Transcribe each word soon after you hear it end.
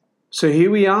So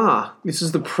here we are. This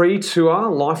is the pre-tour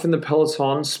Life in the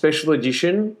Peloton special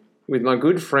edition with my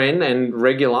good friend and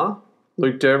regular,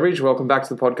 Luke Durbridge. Welcome back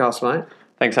to the podcast, mate.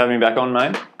 Thanks for having me back on,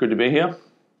 mate. Good to be here.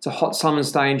 It's a hot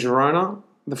summer's day in Girona.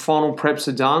 The final preps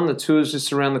are done. The tour's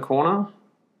just around the corner.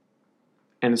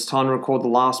 And it's time to record the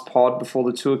last pod before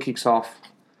the tour kicks off.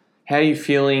 How are you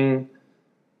feeling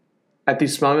at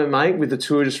this moment, mate, with the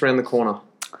tour just around the corner?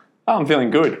 Oh, I'm feeling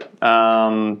good.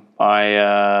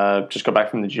 I just got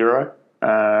back from the Giro.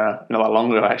 Not that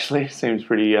long ago, actually. Seems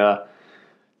pretty not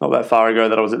that far ago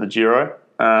that I was at the Giro.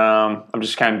 I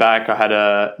just came back. I had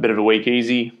a bit of a week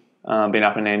easy. Been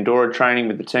up in Andorra training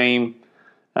with the team.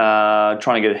 Trying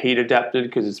to get the heat adapted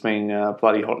because it's been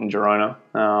bloody hot in Girona.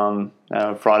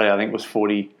 Friday, I think, was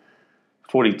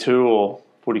 42 or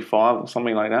 45 or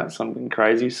something like that. Something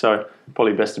crazy. So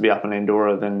probably best to be up in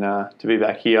Andorra than to be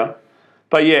back here.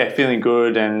 But yeah, feeling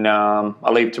good, and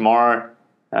I leave tomorrow.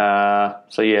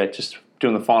 So yeah, just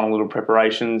doing the final little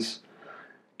preparations,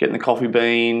 getting the coffee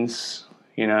beans,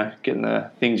 getting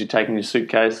the things you take in your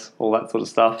suitcase, all that sort of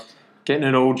stuff. Getting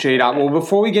it all G'd up. Well,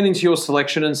 before we get into your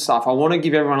selection and stuff, I want to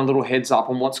give everyone a little heads up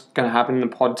on what's going to happen in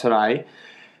the pod today.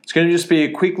 It's going to just be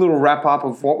a quick little wrap up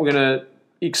of what we're going to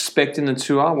expect in the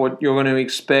tour, what you're going to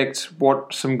expect,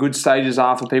 what some good stages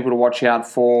are for people to watch out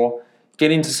for. Get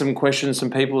into some questions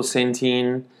some people have sent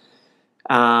in,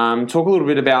 talk a little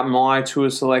bit about my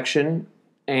tour selection,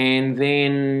 and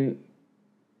then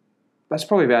that's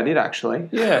probably about it, actually.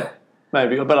 Yeah,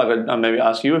 maybe. But I could maybe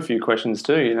ask you a few questions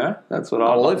too, That's what I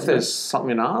Well, like if there's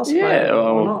something to ask, yeah, mate,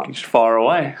 well, just fire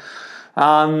away.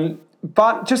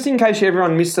 But just in case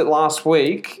everyone missed it last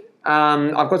week,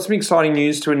 I've got some exciting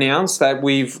news to announce that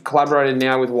we've collaborated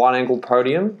now with Wide Angle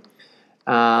Podium.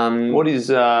 What is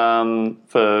for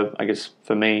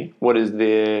me? What does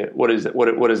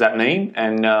that mean?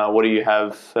 And what do you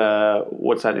have?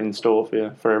 What's that in store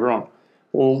for everyone?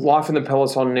 Well, Life in the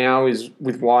Peloton now is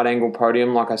with Wide Angle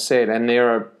Podium, like I said, and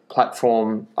they're a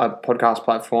podcast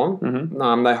platform.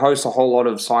 Mm-hmm. They host a whole lot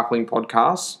of cycling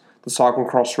podcasts. The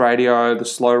Cyclocross Radio, the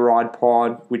Slow Ride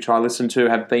Pod, which I listen to,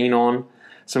 have been on.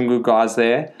 Some good guys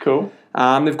there. Cool.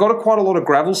 They've got quite a lot of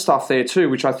gravel stuff there too,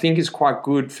 which I think is quite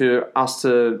good for us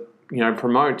to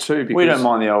promote too. Because we don't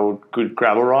mind the old good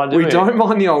gravel ride, do we? We don't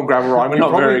mind the old gravel ride. We're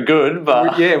not very good,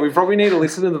 but... we probably need to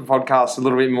listen to the podcast a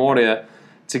little bit more to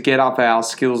get up our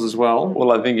skills as well.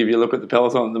 Well, I think if you look at the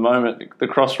Peloton at the moment, the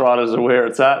cross riders are where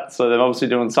it's at, so they're obviously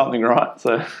doing something right.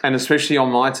 So, and especially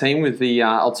on my team with the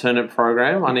alternate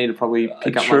program, I need to probably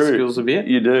pick up my skills a bit.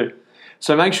 You do.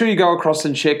 So make sure you go across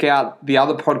and check out the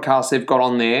other podcasts they've got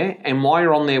on there. And while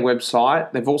you're on their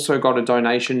website, they've also got a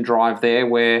donation drive there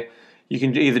where you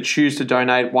can either choose to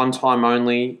donate one time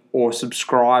only or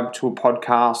subscribe to a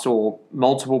podcast or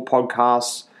multiple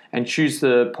podcasts and choose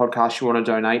the podcast you want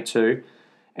to donate to.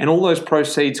 And all those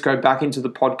proceeds go back into the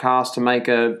podcast to make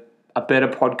a better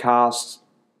podcast,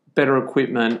 better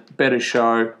equipment, better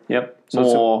show. Yep.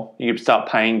 So you can start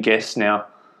paying guests now.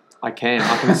 I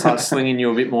can start slinging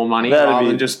you a bit more money rather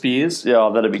than just beers.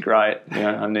 Yeah, that'd be great.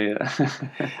 Yeah, I need it.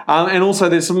 And also,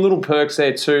 there's some little perks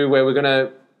there too, where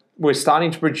we're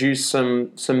starting to produce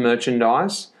some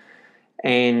merchandise,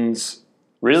 and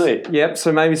really, yep.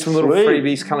 So maybe some little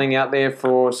freebies coming out there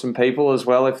for some people as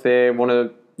well if they want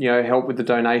to help with the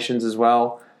donations as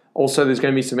well. Also, there's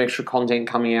going to be some extra content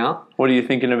coming out. What are you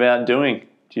thinking about doing?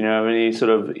 Do you have any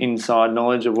sort of inside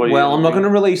knowledge of what you're Well, I'm not going to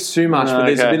release too much, but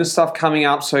there's okay. a bit of stuff coming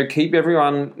up, so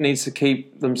everyone needs to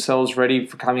keep themselves ready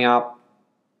for coming up.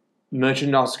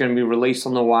 Merchandise is going to be released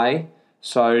on the way,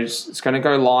 so it's going to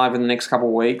go live in the next couple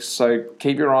of weeks, so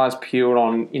keep your eyes peeled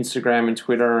on Instagram and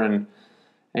Twitter, and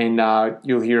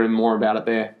you'll hear more about it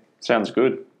there. Sounds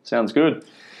good.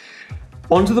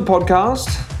 On to the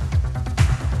podcast.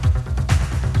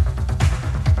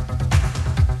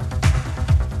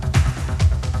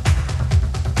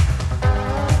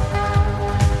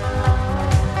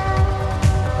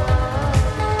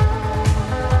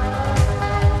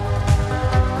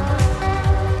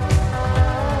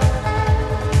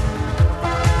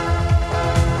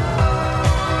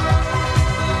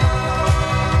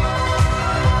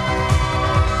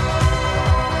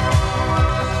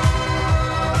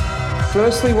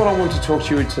 Firstly, what I want to talk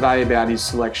to you today about is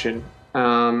selection.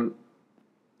 The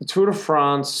Tour de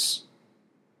France,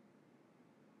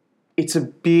 it's a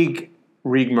big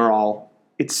rigmarole.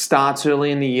 It starts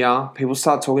early in the year. People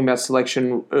start talking about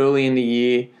selection early in the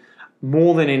year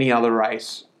more than any other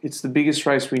race. It's the biggest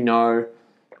race we know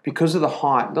because of the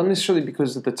hype. Not necessarily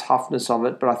because of the toughness of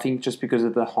it, but I think just because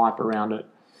of the hype around it.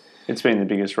 It's been the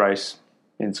biggest race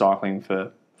in cycling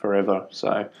for forever.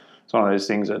 So it's one of those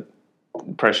things that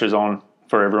pressure's on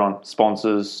for everyone,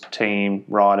 sponsors, team,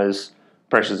 riders,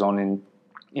 pressure's on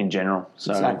in general.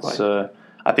 So Exactly.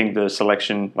 I think the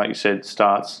selection, like you said,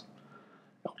 starts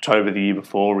October the year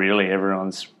before. Really,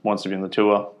 everyone wants to be on the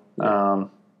tour.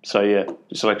 So the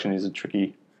selection is a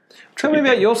tricky. Tell me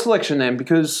about your selection then,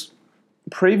 because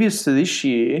previous to this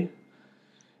year,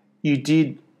 you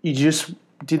just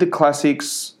did the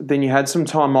classics, then you had some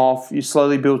time off, you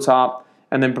slowly built up,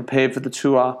 and then prepared for the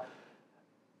tour.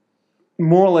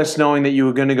 More or less knowing that you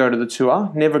were going to go to the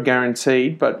tour, never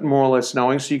guaranteed, but more or less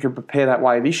knowing, so you could prepare that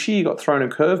way. This year, you got thrown a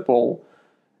curveball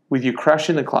with your crash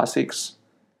in the classics.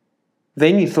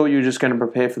 Then you thought you were just going to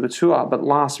prepare for the tour, but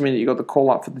last minute you got the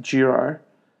call up for the Giro.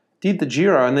 Did the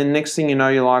Giro, and then next thing you know,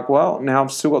 you're like, well, now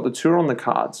I've still got the tour on the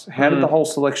cards. How did the whole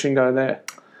selection go there?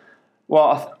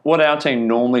 Well, what our team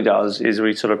normally does is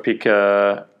we sort of pick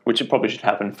which it probably should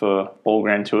happen for all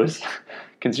Grand Tours,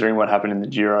 considering what happened in the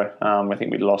Giro. I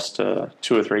think we lost 2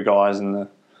 or 3 guys in the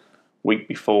week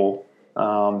before,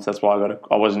 so that's why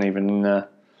I wasn't even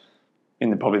in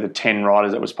the probably the 10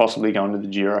 riders that was possibly going to the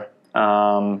Giro.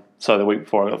 So the week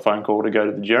before I got a phone call to go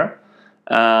to the Giro.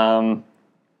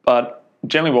 But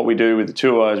generally what we do with the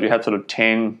tour is we have sort of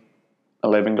 10,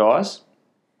 11 guys,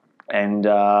 and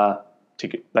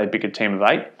they pick a team of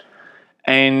 8.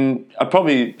 And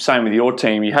probably same with your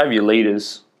team, you have your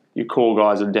leaders, your core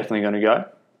guys are definitely going to go.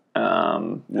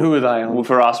 Who are they on? Well,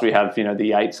 for us, we have the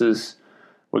 8s.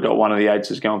 We've got one of the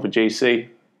 8s going for GC,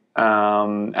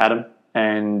 Adam,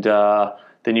 and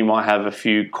then you might have a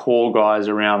few core guys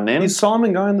around them. Is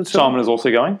Simon going the tour? Simon is also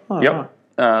going. Oh, yep. right.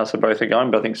 So both are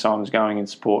going, but I think Simon's going in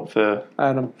support for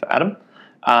Adam.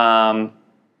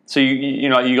 So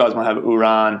you guys might have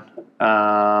Uran,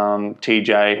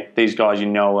 TJ. These guys are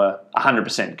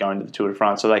 100% going to the Tour de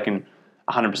France, so they can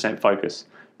 100% focus.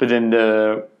 But then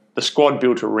the squad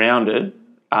built around it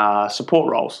are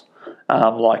support roles,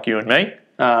 like you and me.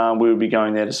 We would be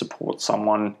going there to support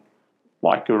someone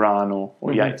like Uran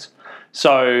or Yates.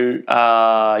 So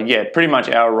pretty much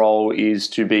our role is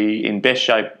to be in best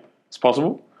shape as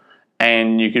possible,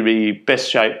 and you could be best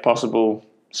shape possible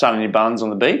sunning your buns on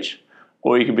the beach,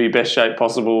 or you could be best shape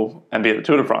possible and be at the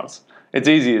Tour de France. It's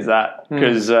easy as that,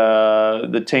 because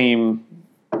the team,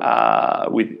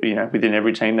 within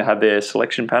every team, they have their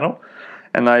selection panel,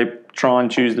 and they try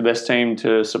and choose the best team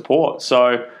to support.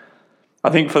 So I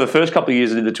think for the first couple of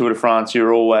years I did the Tour de France,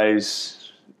 you're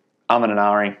always umming and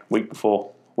ahhing week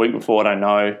before. I don't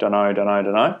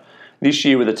know. This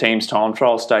year with the team's time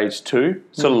trial stage 2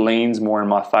 sort of leans more in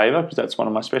my favour, because that's one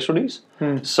of my specialties.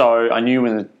 So I knew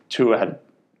when the tour had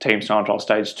team's time trial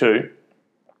stage 2,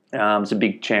 it's a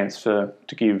big chance to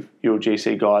give your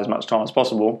GC guy as much time as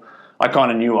possible. I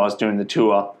kind of knew I was doing the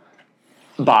tour,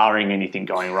 barring anything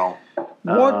going wrong.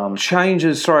 What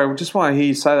changes, sorry, just want to hear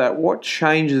you say that, what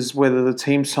changes whether the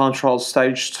team's time trial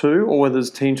stage 2 or whether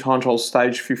it's team time trial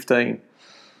stage 15?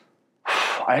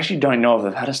 I actually don't know if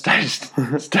they've had a stage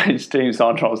team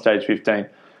time trial stage 15.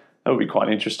 That would be quite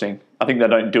interesting. I think they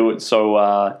don't do it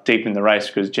so deep in the race,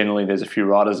 because generally there's a few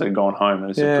riders that have gone home,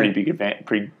 and it's a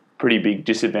pretty big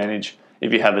disadvantage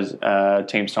if you have a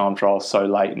team's time trial so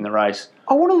late in the race.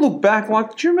 I want to look back.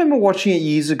 Like, do you remember watching it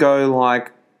years ago,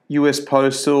 like US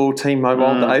Postal, Team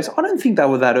Mobile days? I don't think they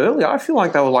were that early. I feel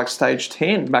like they were like stage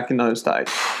 10 back in those days.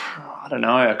 I don't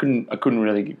know. I couldn't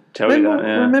really tell you that.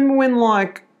 Yeah. Remember when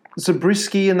like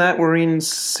Zabriskie and that were in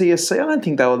CSC? I don't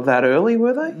think they were that early,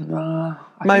 were they?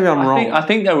 Maybe I'm wrong. I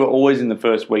think they were always in the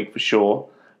first week for sure.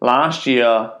 Last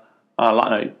year,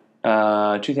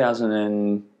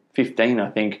 2015, I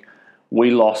think,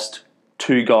 we lost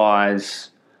 2 guys.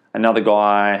 Another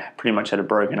guy pretty much had a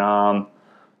broken arm.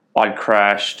 I'd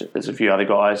crashed. There's a few other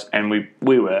guys, and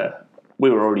we were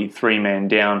already 3 men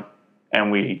down,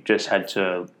 and we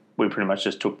pretty much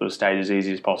just took the stage as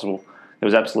easy as possible. There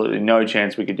was absolutely no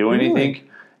chance we could do anything. Really?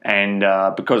 And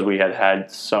because we had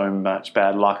so much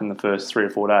bad luck in the first 3 or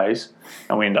 4 days,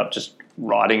 and we ended up just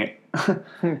riding it.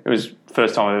 It was the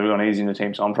first time I've ever gone easy in the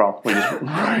team's time trial. We just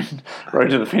rode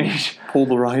to the finish. Pull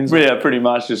the reins. Yeah, pretty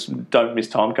much. Just don't miss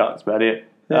time cuts. About it.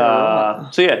 I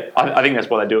think that's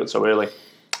why they do it so early.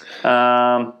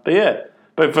 Even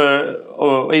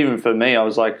for me, I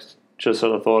was like, just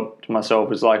sort of thought to myself,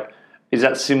 was like, is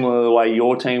that similar to the way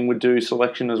your team would do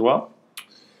selection as well?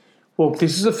 Well,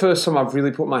 this is the first time I've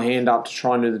really put my hand up to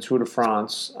try and do the Tour de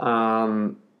France.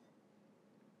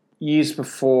 Years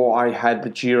before I had the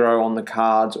Giro on the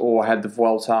cards or had the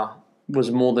Vuelta, was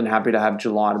more than happy to have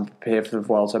July to prepare for the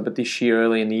Vuelta. But this year,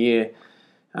 early in the year,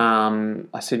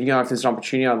 I said, if there's an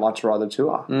opportunity, I'd like to ride the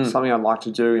Tour. Something I'd like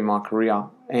to do in my career.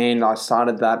 And I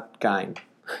started that game.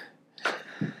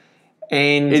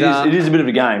 And It is a bit of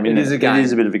a game, isn't it? is a game. It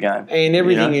is a bit of a game. And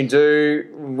everything you do,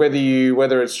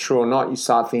 whether it's true or not, you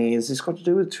start thinking, is this got to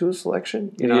do with tour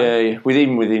selection? You know? Yeah,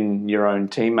 even within your own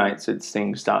teammates,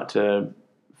 things start to,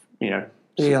 Yeah,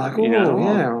 like, maybe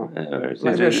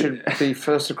I should be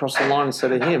first across the line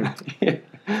instead of him.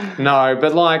 No,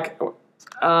 but like,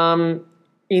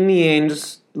 in the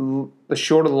end, the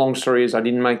short of the long story is I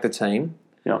didn't make the team.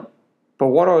 Yeah. But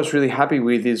what I was really happy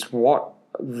with is what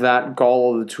that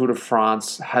goal of the Tour de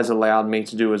France has allowed me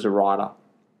to do as a rider.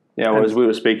 Yeah, well, as we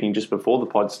were speaking just before the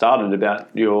pod started about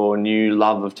your new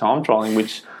love of time trialling,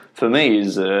 which for me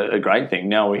is a great thing.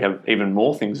 Now we have even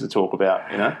more things to talk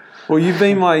about, you know. Well, you've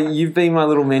been my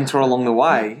little mentor along the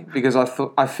way because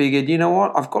I figured, you know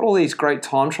what, I've got all these great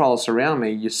time trialists around me,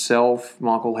 yourself,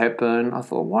 Michael Hepburn. I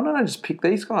thought, why don't I just pick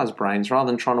these guys' brains rather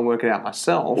than trying to work it out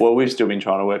myself? Well, we've still been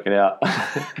trying to work it out.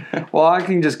 Well, I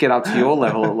can just get up to your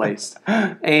level at least,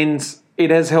 and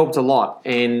it has helped a lot.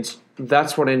 And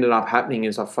that's what ended up happening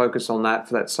is I focused on that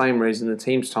for that same reason. The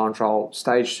team's time trial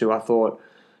stage 2, I thought,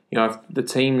 you know, if the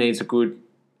team needs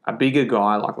a bigger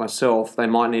guy like myself, they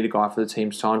might need a guy for the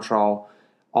team's time trial.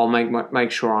 I'll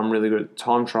make sure I'm really good at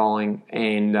time trialing,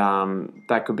 and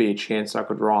that could be a chance I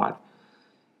could ride.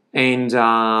 And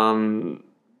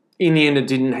in the end, it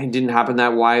didn't happen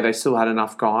that way. They still had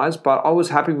enough guys, but I was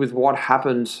happy with what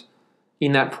happened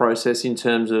in that process in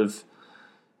terms of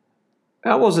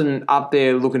I wasn't up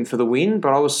there looking for the win,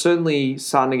 but I was certainly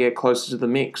starting to get closer to the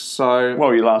mix. So,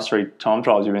 well, your last 3 time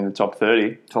trials, you've been in the top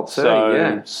 30. Top 30,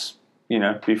 yeah. You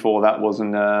know, before that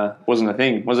wasn't a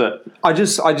thing, was it? I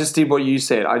just did what you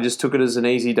said. I just took it as an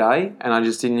easy day, and I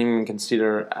just didn't even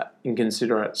consider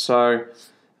it. So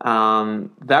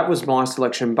that was my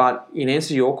selection. But in answer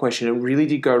to your question, it really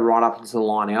did go right up into the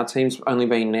line. Our team's only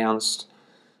been announced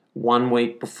 1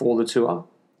 week before the tour.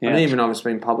 Yeah. I don't even know if it's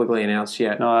been publicly announced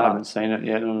yet. No, I haven't seen it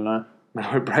yet. I don't know.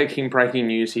 No, breaking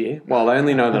news here. Well, they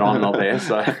only know that I'm not there,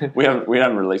 so we haven't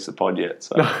released the pod yet.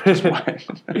 So just wait.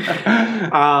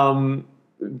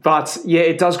 But yeah,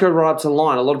 it does go right up to the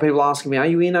line. A lot of people asking me, "Are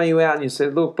you in? Are you out?" And you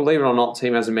said, "Look, believe it or not, the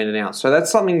team hasn't been announced." So that's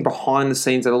something behind the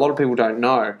scenes that a lot of people don't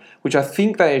know. Which I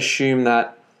think they assume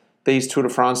that these Tour de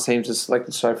France teams are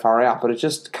selected so far out, but it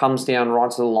just comes down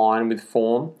right to the line with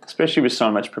form. Especially with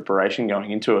so much preparation going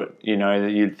into it, you know,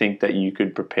 that you'd think that you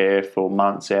could prepare for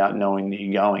months out knowing that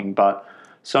you're going, but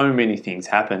so many things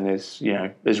happen. There's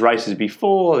races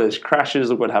before, there's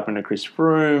crashes. Look what happened to Chris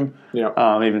Froome.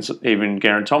 Yeah. Even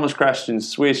Geraint Thomas crashed in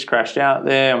Swiss, crashed out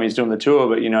there. I mean, he's doing the tour,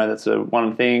 but, you know, that's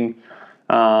one thing.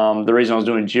 The reason I was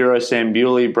doing Giro, Sam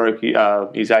Bewley broke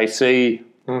his AC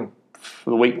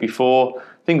the week before.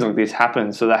 Things like this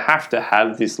happen, so they have to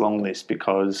have this long list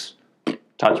because,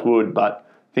 touch wood, but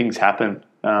things happen.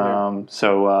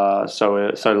 So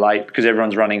late because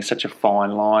everyone's running such a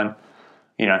fine line.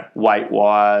 You know,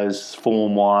 weight-wise,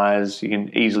 form-wise, you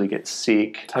can easily get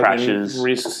sick, crashes,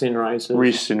 risks in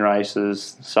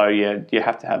races. So yeah, you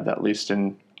have to have that list,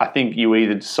 and I think you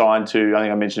either decide to. I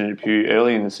think I mentioned it a few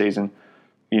early in the season.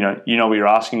 You know what you're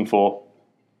asking for.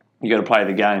 You got to play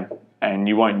the game, and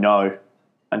you won't know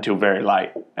until very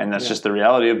late, and that's just the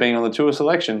reality of being on the tour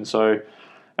selection. So,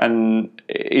 and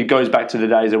it goes back to the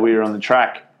days that we were on the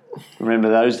track. Remember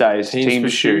those days? Team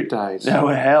pursuit days. They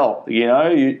were hell. You know,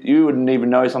 you wouldn't even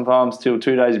know sometimes till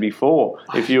 2 days before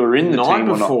if you were in the team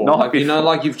or not. Night before. You know,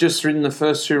 like you've just ridden the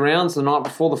first 2 rounds the night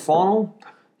before the final.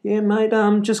 Yeah, mate,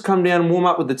 just come down and warm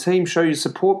up with the team, show your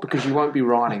support because you won't be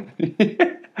riding.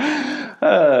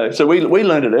 So we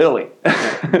learned it early.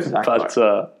 Yeah, exactly.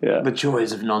 But, yeah. The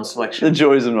joys of non-selection. The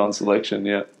joys of non-selection,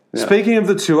 yeah. Speaking of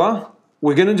the tour,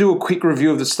 we're going to do a quick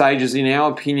review of the stages. In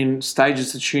our opinion,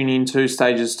 stages to tune into,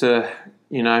 stages to,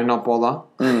 not bother.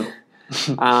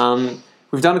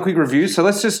 We've done a quick review, so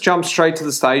let's just jump straight to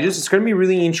the stages. It's going to be a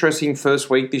really interesting first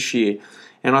week this year.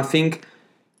 And I think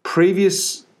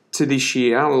previous to this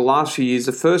year, or the last few years,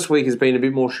 the first week has been a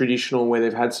bit more traditional where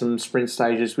they've had some sprint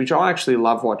stages, which I actually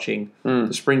love watching.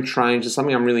 The sprint trains is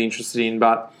something I'm really interested in,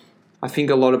 but I think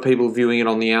a lot of people viewing it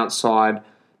on the outside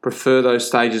prefer those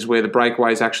stages where the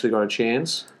breakaway's actually got a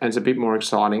chance and it's a bit more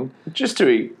exciting. Just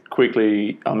to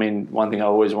quickly, one thing I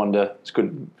always wonder, it's a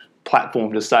good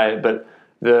platform to say it, but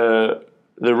the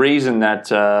reason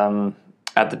that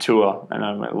at the Tour and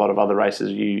a lot of other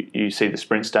races you see the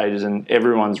sprint stages and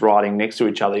everyone's riding next to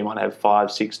each other, you might have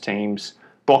 5-6 teams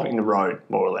blocking the road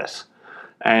more or less.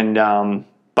 And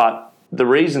but the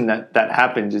reason that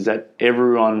happens is that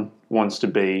everyone wants to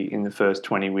be in the first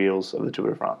 20 wheels of the Tour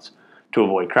de France to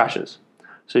avoid crashes.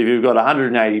 So if you've got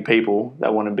 180 people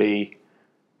that want to be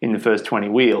in the first 20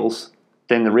 wheels,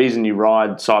 then the reason you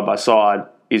ride side by side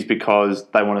is because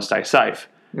they want to stay safe.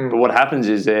 But what happens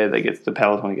is the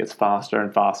peloton gets faster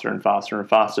and faster and faster and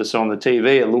faster. So on the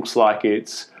TV, it looks like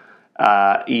it's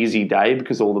easy day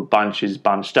because all the bunch is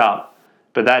bunched up.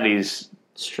 But that's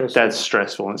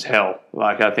stressful as hell.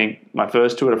 Like, I think my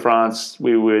first Tour de France,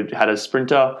 had a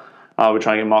sprinter. We're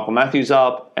trying to get Michael Matthews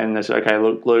up, and they said, okay,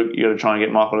 look, Luke, you got to try and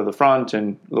get Michael to the front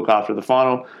and look after the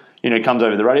final. Comes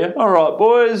over the radio. All right,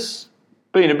 boys,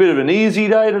 been a bit of an easy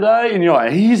day today. And you're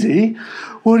like, easy?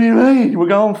 What do you mean? We're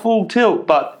going full tilt.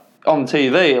 But on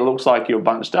TV, it looks like you're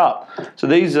bunched up. So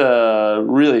these are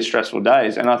really stressful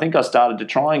days. And I think I started to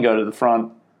try and go to the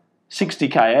front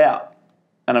 60K out.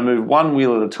 And I moved one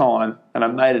wheel at a time, and I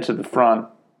made it to the front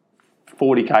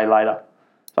 40K later.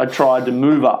 So I tried to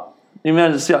move up. You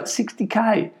imagine, see, like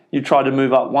 60K. You tried to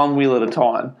move up one wheel at a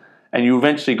time, and you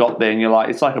eventually got there, and you're like,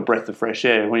 it's like a breath of fresh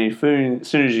air. As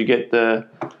soon as you get the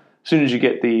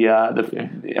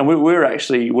and we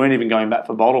weren't even going back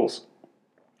for bottles.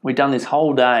 We'd done this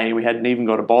whole day, we hadn't even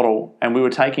got a bottle, and we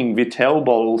were taking Vittel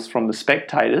bottles from the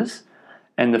spectators,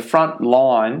 and the front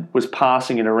line was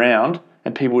passing it around,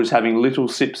 and people were just having little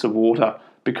sips of water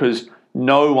because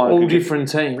no one All different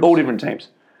teams.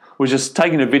 Was just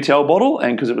taking a Vittel bottle,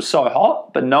 and because it was so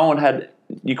hot, but no one had.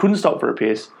 You couldn't stop for a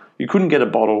piss. You couldn't get a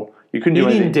bottle. You couldn't do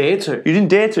anything. You didn't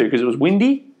dare to because it was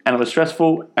windy and it was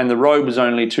stressful, and the road was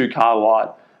only 2 car wide.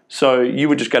 So you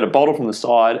would just get a bottle from the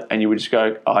side, and you would just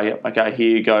go, oh yeah, okay,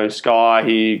 here you go, Sky, here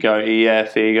you go,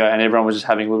 EF, here you go, and everyone was just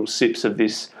having little sips of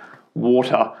this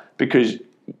water because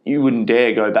you wouldn't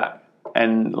dare go back.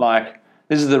 And like,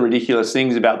 this is the ridiculous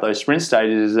things about those sprint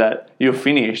stages is that you're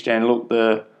finished, and look,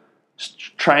 the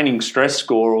training stress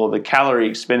score or the calorie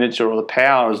expenditure or the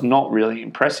power is not really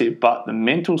impressive, but the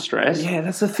mental stress,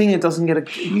 that's the thing that doesn't get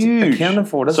accounted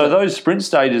for, does it? So those sprint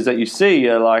stages that you see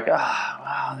are like,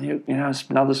 wow, it's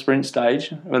another sprint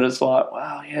stage, but it's like,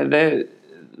 wow,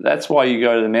 that's why you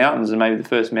go to the mountains, and maybe the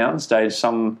first mountain stage,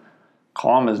 some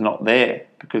climber's not there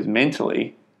because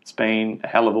mentally it's been a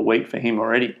hell of a week for him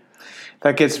already.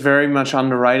 That gets very much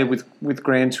underrated with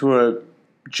Grand Tour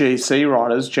GC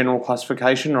riders, general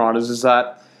classification riders, is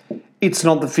that it's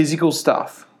not the physical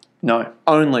stuff. No.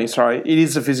 It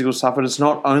is the physical stuff, but it's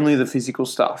not only the physical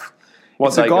stuff.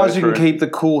 It's the guys who can keep the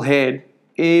cool head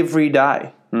every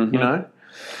day, All right,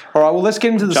 well, let's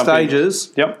get into the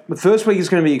stages. Yep. The first week is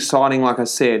going to be exciting, like I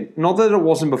said. Not that it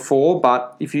wasn't before,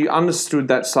 but if you understood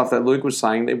that stuff that Luke was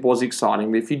saying, it was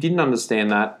exciting. But if you didn't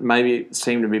understand that, maybe it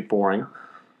seemed a bit boring.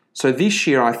 So this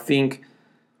year, I think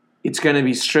it's going to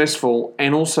be stressful,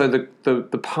 and also the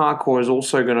parkour is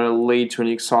also going to lead to an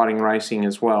exciting racing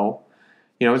as well.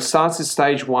 It starts at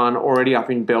stage 1 already up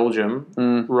in Belgium,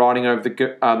 riding over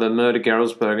the Mer de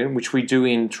Gerelsbergen, which we do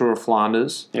in Tour of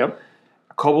Flanders. Yep.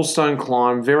 A cobblestone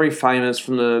climb, very famous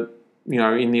from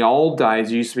in the old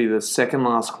days, it used to be the second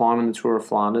last climb in the Tour of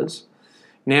Flanders.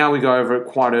 Now we go over it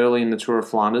quite early in the Tour of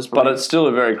Flanders. But it's still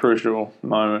a very crucial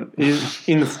moment.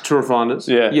 In the Tour of Flanders?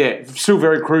 Yeah. Yeah, still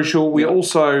very crucial. We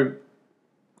also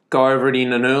go over it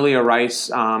in an earlier race,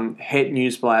 Het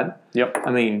Nieuwsblad. Yep.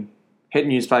 Het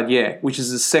Nieuwsblad, which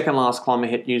is the second last climb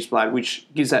of Het Nieuwsblad, which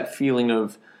gives that feeling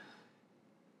of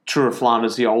Tour of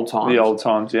Flanders, the old times. The old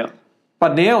times, yeah.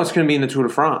 But now it's going to be in the Tour de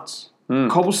France.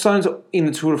 Cobblestones in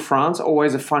the Tour de France are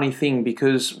always a funny thing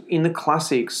because in the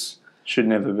classics... Should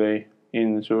never be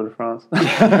in the Tour de France.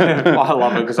 I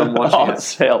love it because I'm watching it.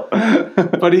 It's hell.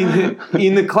 But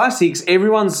in the classics,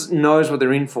 everyone knows what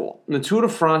they're in for. In the Tour de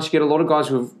France, you get a lot of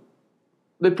guys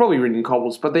they've probably ridden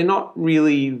cobbles, but they're not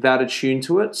really that attuned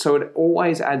to it, so it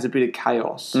always adds a bit of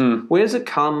chaos. Where does it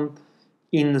come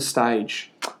in the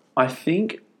stage? I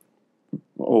think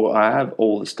I have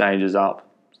all the stages up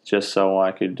just so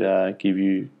I could give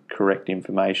you correct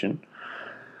information.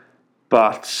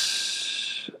 But...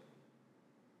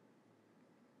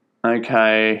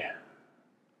 okay,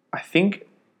 I think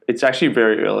it's actually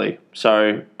very early.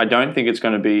 So I don't think it's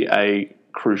going to be a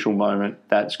crucial moment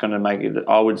that's going to make it.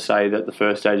 I would say that the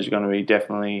first stage is going to be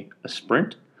definitely a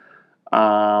sprint.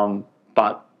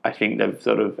 But I think they've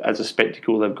sort of, as a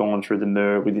spectacle, they've gone through the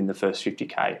Mer within the first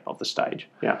 50K of the stage.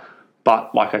 Yeah.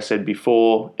 But like I said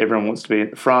before, everyone wants to be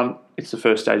at the front. It's the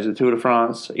first stage of the Tour de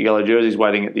France. A yellow jersey's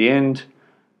waiting at the end.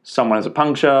 Someone has a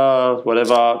puncture,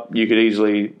 whatever, you could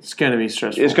easily... It's going to be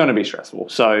stressful. It's going to be stressful.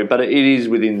 So, but it is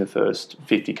within the first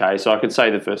 50K, so I could say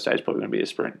the first stage is probably going to be a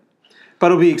sprint. But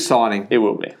it'll be exciting. It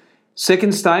will be.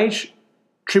 Second stage,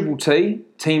 Triple T,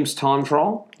 team's time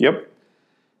trial. Yep.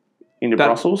 Into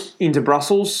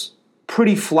Brussels.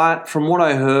 Pretty flat, from what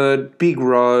I heard. Big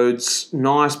roads,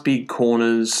 nice big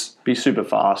corners. Be super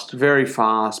fast. Very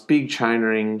fast, big chain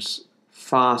rings,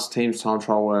 fast team's time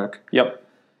trial work. Yep.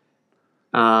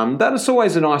 That is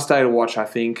always a nice day to watch, I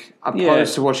think, opposed Yeah.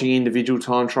 to watching individual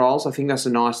time trials. I think that's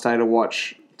a nice day to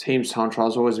watch. Teams time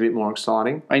trials always a bit more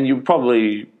exciting. And you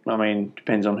probably,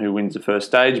 depends on who wins the first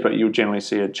stage, but you'll generally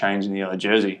see a change in the yellow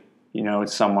jersey.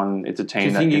 It's a team Do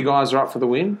you think you guys are up for the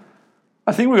win?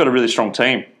 I think we've got a really strong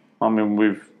team.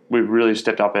 We've really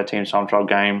stepped up our team time trial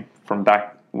game from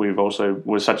back. We've also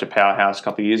was such a powerhouse a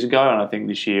couple of years ago, and I think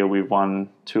this year we've won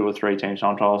 2 or 3 team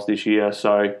time trials this year.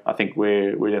 So I think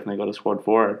we definitely got a squad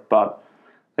for it. But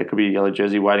there could be a yellow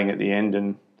jersey waiting at the end,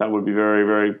 and that would be very,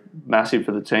 very massive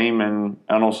for the team, and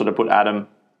also to put Adam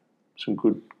some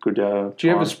good. Do you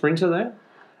have a sprinter there?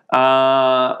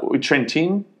 We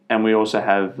Trentin, and we also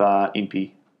have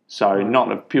Impey. So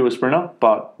not a pure sprinter,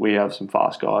 but we have some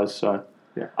fast guys. So.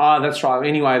 Yeah. That's right.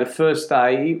 Anyway, the first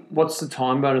day, what's the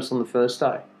time bonus on the first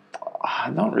day?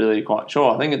 I'm not really quite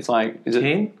sure. I think it's is 10?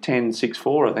 it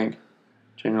 10-6-4, I think,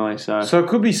 generally. So it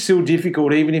could be still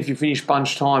difficult, even if you finish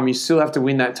bunch time, you still have to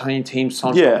win that team's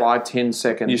time by 10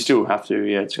 seconds. You still have to,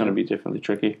 it's going to be definitely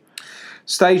tricky.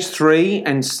 Stage 3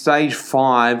 and Stage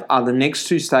 5 are the next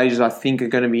 2 stages I think are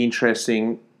going to be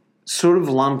interesting. Sort of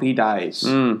lumpy days.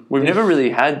 We've never really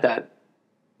had that.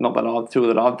 Not that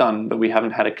I've done, but we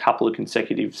haven't had a couple of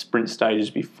consecutive sprint stages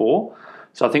before.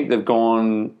 So I think they've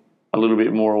gone a little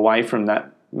bit more away from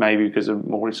that, maybe because of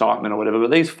more excitement or whatever. But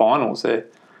these finals, they're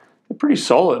pretty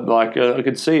solid. I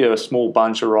could see a small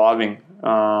bunch arriving.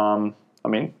 I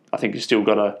think you've still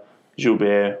got a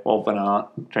Gilbert, Wout van Aert,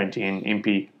 Trentin,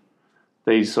 Impey,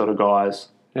 these sort of guys.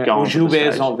 Yeah, going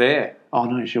Gilbert's not there. Oh,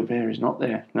 no, Gilbert is not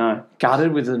there. No.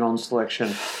 Gutted with the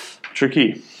non-selection.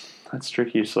 Tricky. That's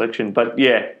tricky selection. But,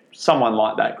 someone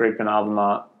like that, Greg Van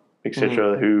Avermaet,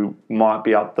 etc., who might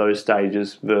be up those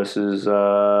stages versus,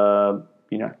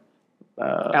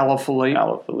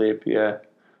 Alaphilippe,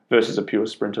 versus a pure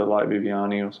sprinter like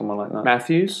Viviani or someone like that.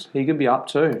 Matthews, he could be up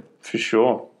too. For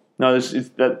sure. No,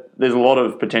 there's a lot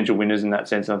of potential winners in that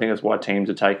sense, and I think that's why teams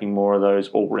are taking more of those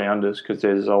all-rounders, because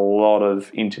there's a lot of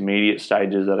intermediate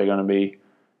stages that are going to be,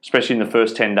 especially in the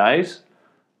first 10 days,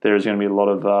 there is going to be a lot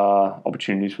of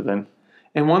opportunities for them.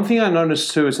 And one thing I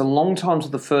noticed too, it's a long time to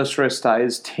the first rest day.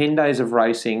 It's 10 days of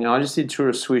racing. I just did Tour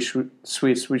of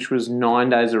Swiss, which was 9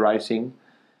 days of racing.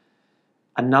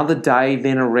 Another day,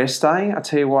 then a rest day. I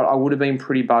tell you what, I would have been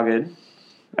pretty buggered.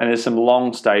 And there's some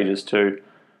long stages too.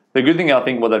 The good thing I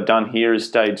think what they've done here is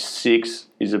stage 6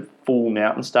 is a full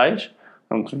mountain stage.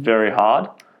 And it's very hard.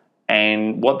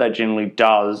 And what that generally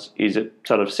does is it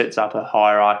sort of sets up a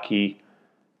hierarchy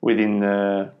within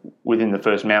the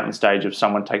first mountain stage. If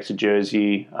someone takes a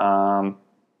jersey,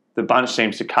 the bunch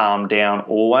seems to calm down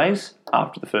always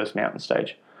after the first mountain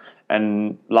stage.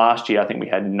 And last year, I think we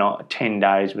had 10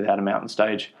 days without a mountain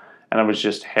stage, and it was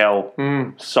just hell.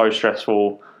 So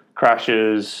stressful,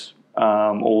 crashes,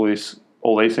 all these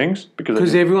things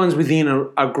because everyone's within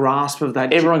a grasp of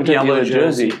that everyone yellow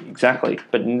jersey. Exactly.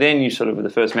 But then you sort of, with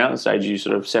the first mountain stage, you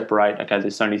sort of separate, okay,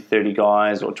 there's only 30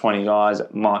 guys or 20 guys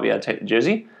that might be able to take the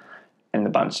jersey, and the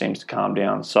bunch seems to calm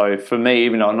down. So for me,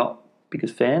 even though I'm not the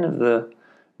biggest fan of the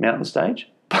mountain stage,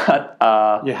 but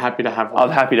you're happy to have one.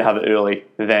 I'm happy to have it early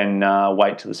than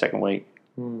wait till the second week.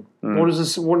 What is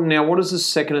this? What is the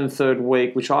second and third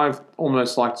week? Which I've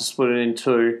almost like to split it in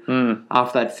two.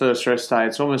 After that first rest day,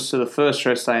 it's almost to the first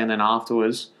rest day and then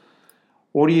afterwards.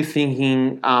 What are you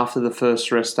thinking after the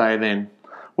first rest day? Then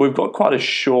we've got quite a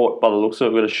short, by the looks of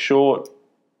it, we've got a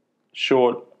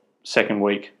short second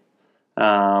week.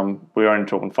 We're only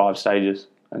talking 5 stages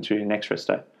until your next rest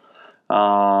day,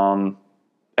 and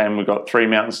we've got 3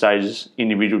 mountain stages,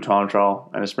 individual time trial,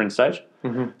 and a sprint stage.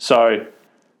 So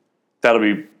that'll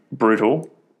be brutal.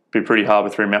 Be pretty hard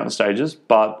with 3 mountain stages,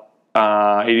 but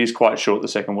it is quite short the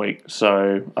second week.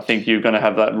 So I think you're going to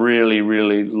have that really,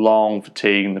 really long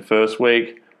fatigue in the first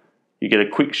week. You get a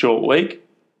quick, short week,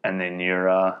 and then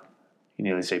you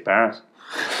nearly see Paris.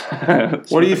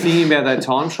 What are you thinking about that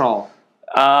time trial?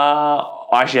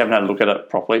 I actually haven't had a look at it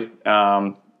properly.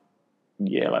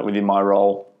 Like within my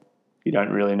role, you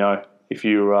don't really know if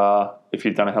you've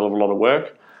done a hell of a lot of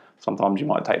work. Sometimes you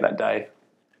might take that day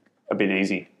a bit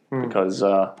easy because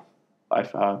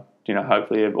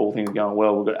hopefully if all things are going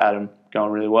well, we've got Adam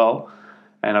going really well,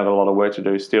 and I've got a lot of work to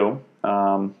do still.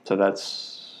 So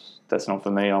that's not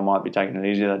for me. I might be taking it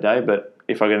easy that day, but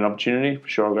if I get an opportunity, for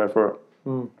sure I'll go for it.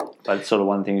 That's sort of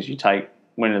one of the things you take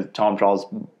when the time trial's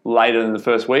later than the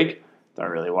first week. Don't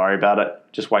really worry about it.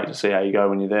 Just wait to see how you go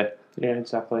when you're there. Yeah,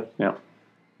 exactly. Yeah.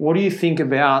 What do you think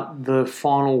about the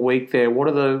final week there? What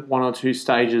are the 1 or 2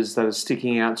 stages that are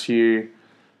sticking out to you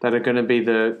that are going to be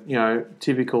the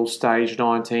typical stage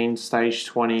 19, stage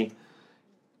 20?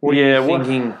 What are you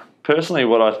thinking? personally,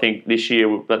 what I think this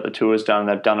year that the tour's done,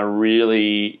 they've done a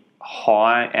really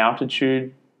high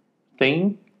altitude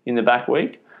thing in the back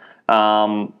week.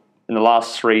 In the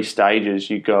last 3 stages,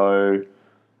 you go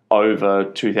over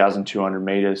 2,200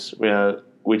 meters,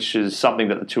 which is something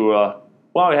that the tour,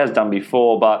 it has done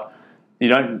before, but you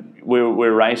don't.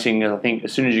 We're racing. I think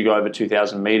as soon as you go over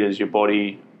 2,000 meters, your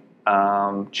body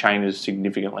changes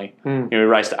significantly. We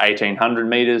race to 1,800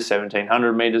 meters,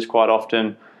 1,700 meters quite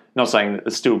often. Not saying that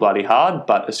it's still bloody hard,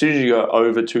 but as soon as you go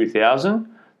over 2,000,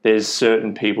 there's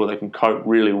certain people that can cope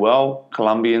really well.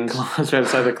 Colombians. I was about to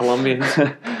say the Colombians.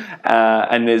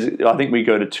 And I think we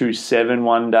go to 2.7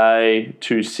 one day,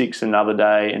 2.6 another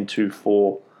day, and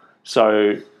 2.4.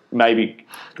 So maybe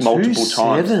multiple 2.7?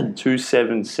 times.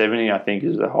 2.770, I think,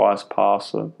 is the highest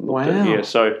pass I've looked at here.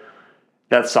 So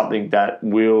that's something that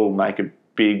will make a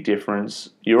big difference.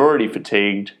 You're already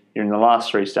fatigued. You're in the last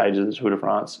 3 stages of the Tour de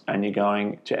France, and you're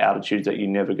going to altitudes that you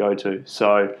never go to.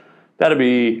 So that'd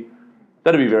be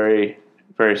very,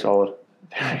 very solid.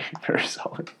 Very, very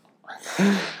solid.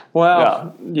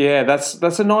 Well, yeah, that's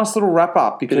a nice little wrap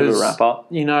up because Bit of a wrap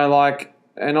up.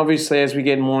 And obviously as we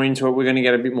get more into it, we're going to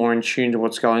get a bit more in tune to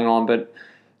what's going on. But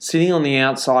sitting on the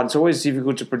outside, it's always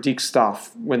difficult to predict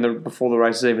stuff before the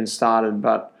race has even started.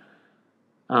 But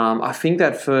I think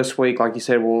that first week, like you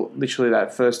said, literally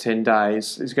that first 10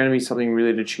 days is going to be something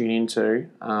really to tune into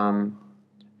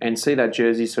and see that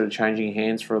jersey sort of changing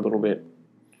hands for a little bit.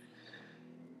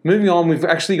 Moving on, we've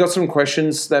actually got some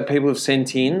questions that people have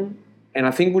sent in, and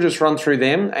I think we'll just run through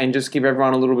them and just give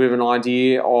everyone a little bit of an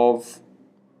idea of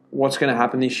what's going to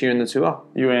happen this year in the tour.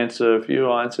 You answer a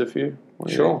few, I answer a few.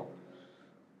 Sure.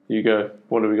 You go.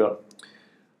 What do we got?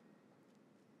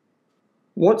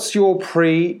 What's your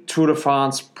pre-Tour de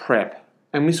France prep?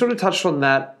 And we sort of touched on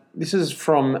that. This is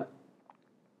from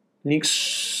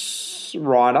Nick's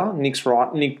Rider,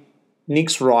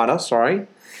 sorry.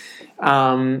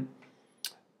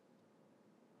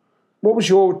 What was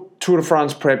your Tour de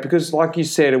France prep? Because, like you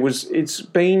said, it's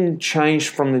been changed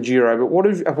from the Giro. But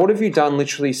what have you done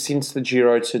literally since the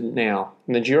Giro to now?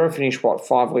 And the Giro finished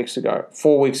 5 weeks ago?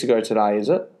 4 weeks ago today, is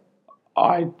it?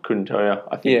 I couldn't tell you.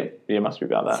 I think it must be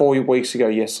about that. 4 weeks ago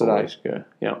yesterday. 4 weeks ago.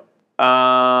 Yeah.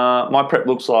 My prep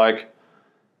looks like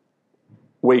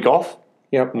week off.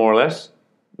 Yep. More or less.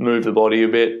 Move the body a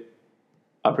bit.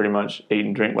 I pretty much eat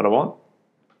and drink what I want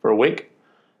for a week,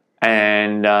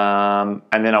 and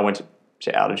then I went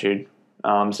to altitude.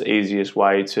 It's the easiest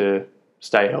way to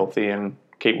stay healthy and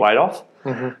keep weight off.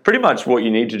 Mm-hmm. Pretty much what you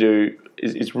need to do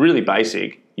is really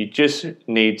basic. You just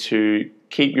need to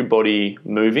keep your body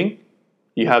moving.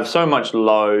 You have so much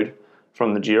load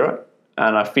from the Giro,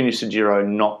 and I finished the Giro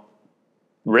not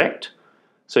wrecked.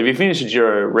 So if you finish the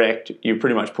Giro wrecked, you're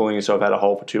pretty much pulling yourself out of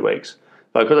hole for 2 weeks.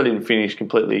 But because I didn't finish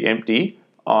completely empty,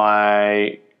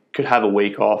 I could have a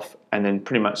week off and then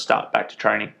pretty much start back to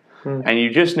training. And you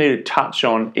just need to touch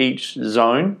on each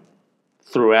zone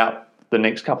throughout the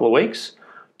next couple of weeks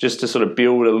just to sort of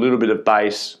build a little bit of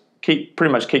base, pretty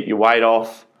much keep your weight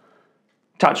off,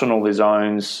 touch on all the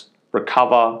zones,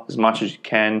 recover as much as you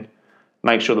can,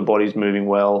 make sure the body's moving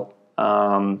well,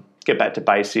 get back to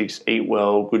basics, eat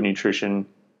well, good nutrition.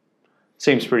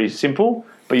 Seems pretty simple,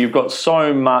 but you've got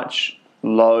so much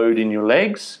load in your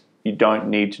legs, you don't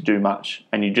need to do much,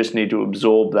 and you just need to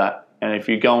absorb that. And if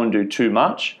you go and do too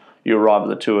much, you arrive at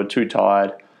the tour too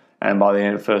tired, and by the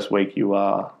end of the first week, you're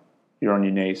on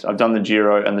your knees. I've done the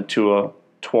Giro and the Tour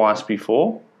twice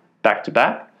before, back to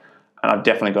back, and I've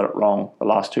definitely got it wrong the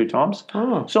last 2 times.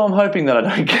 Oh. So I'm hoping that I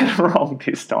don't get it wrong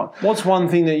this time. What's one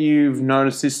thing that you've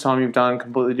noticed this time you've done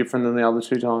completely different than the other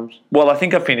 2 times? Well, I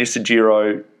think I finished the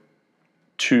Giro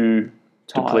too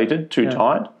depleted, too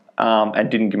tired,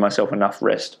 and didn't give myself enough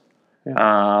rest.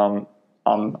 Yeah.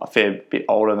 I'm a fair bit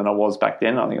older than I was back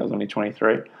then. I think I was only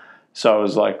 23. So I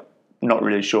was like not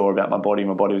really sure about my body.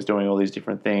 My body was doing all these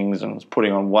different things, and I was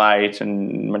putting on weight,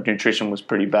 and my nutrition was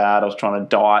pretty bad. I was trying to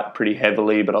diet pretty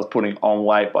heavily, but I was putting on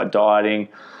weight by dieting.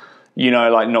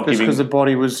 Not just because the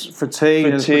body was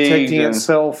fatigued and protecting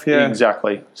itself. Yeah,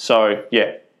 exactly. So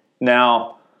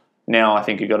now I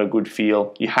think you got a good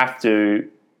feel. You have to.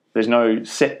 There's no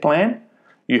set plan.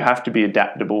 You have to be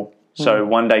adaptable. So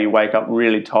one day you wake up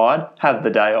really tired, have the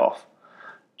day off.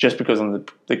 Just because in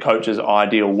the coach's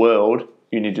ideal world,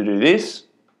 you need to do this,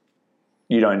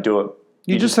 you don't do it.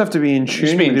 You just have to be in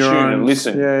tune with your own... and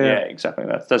listen. Yeah, exactly.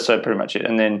 That's so pretty much it.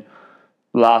 And then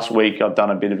last week I've done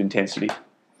a bit of intensity.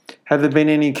 Have there been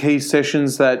any key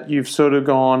sessions that you've sort of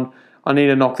gone, I need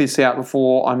to knock this out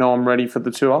before I know I'm ready for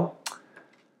the tour?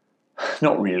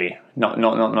 Not really.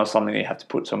 Not something that you have to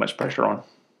put so much pressure on.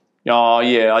 Oh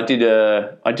yeah, I did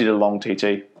a long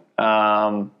TT.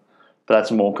 The But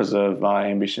that's more because of my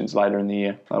ambitions later in the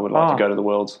year. I would like to go to the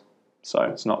Worlds. So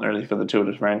it's not really for the Tour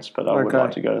de France, but I would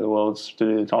like to go to the Worlds to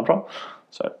do the time trial.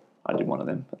 So I did one of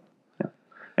them. But, yeah.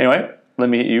 Anyway, let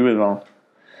me hit you with one.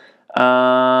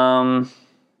 How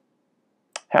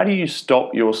do you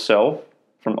stop yourself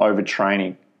from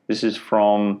overtraining? This is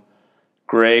from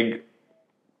Greg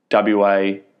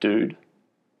WA Dude.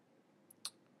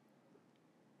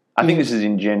 I think this is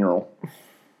in general.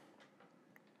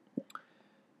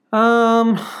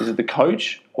 Is it the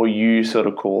coach or you sort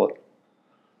of call it?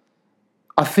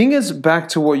 I think it's back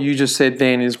to what you just said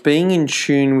then, is being in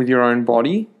tune with your own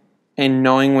body and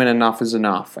knowing when enough is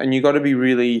enough. And you've got to be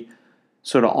really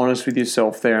sort of honest with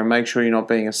yourself there and make sure you're not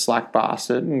being a slack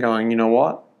bastard and going, you know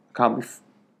what, I can't be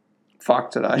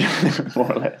fucked today.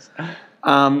 More or less.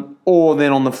 Or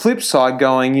then on the flip side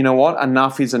going, you know what,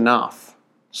 enough is enough.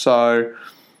 So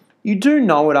you do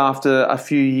know it after a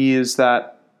few years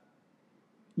that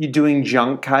you're doing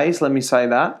junk Ks, let me say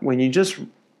that, when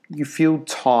you feel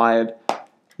tired,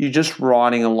 you're just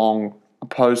riding along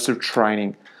opposed to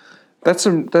training. That's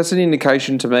an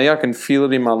indication to me. I can feel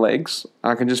it in my legs.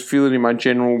 I can just feel it in my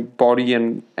general body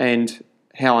and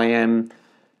how I am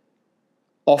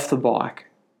off the bike.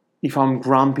 If I'm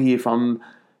grumpy, if I'm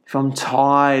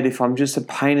tired, if I'm just a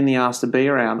pain in the ass to be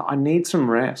around, I need some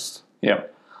rest. Yeah.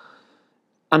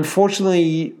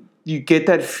 Unfortunately, you get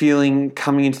that feeling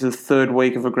coming into the third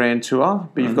week of a Grand Tour,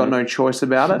 but you've got no choice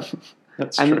about it.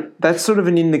 That's and true. That's sort of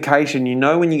an indication. You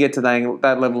know when you get to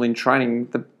that level in training,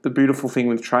 the beautiful thing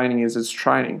with training is it's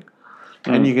training.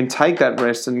 And you can take that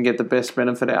rest and get the best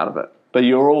benefit out of it. But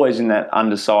you're always in that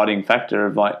undeciding factor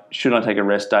of like, should I take a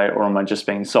rest day or am I just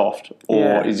being soft?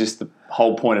 Or is this the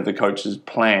whole point of the coach's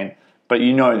plan? But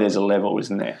you know there's a level,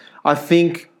 isn't there? I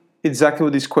think exactly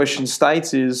what this question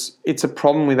states is it's a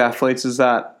problem with athletes is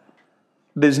that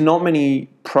there's not many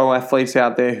pro athletes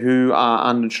out there who are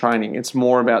under training. It's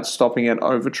more about stopping at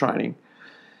overtraining.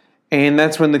 And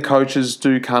that's when the coaches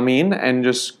do come in and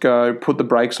just go put the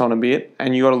brakes on a bit,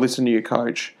 and you got to listen to your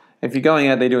coach. If you're going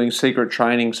out there doing secret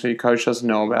training so your coach doesn't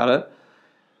know about it,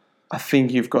 I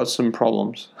think you've got some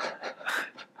problems.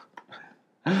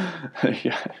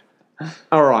 Yeah.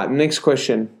 All right, next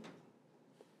question.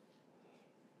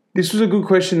 This was a good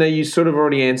question that you sort of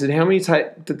already answered. How many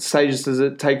stages does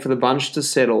it take for the bunch to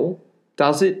settle?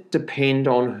 Does it depend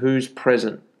on who's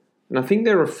present? And I think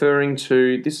they're referring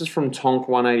to, this is from Tonk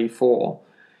 184.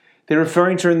 They're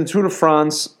referring to in the Tour de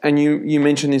France, and you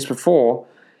mentioned this before,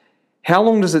 how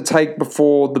long does it take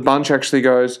before the bunch actually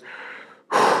goes,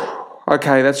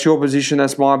 okay, that's your position,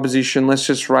 that's my position, let's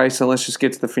just race and let's just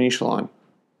get to the finish line?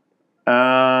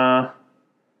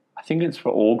 I think it's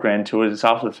for all Grand Tours. It's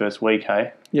after the first week,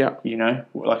 hey? Yeah. You know,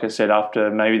 like I said, after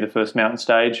maybe the first mountain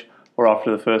stage or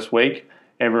after the first week,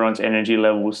 everyone's energy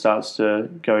level starts to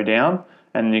go down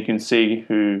and you can see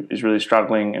who is really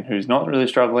struggling and who's not really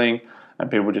struggling, and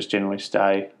people just generally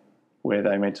stay where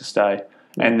they're meant to stay.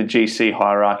 Yeah. And the GC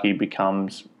hierarchy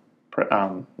becomes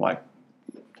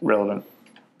relevant.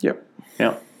 Yep.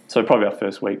 Yeah. So probably our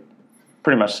first week.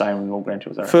 Pretty much the same with all Grand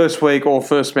Tours. First week or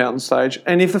first mountain stage.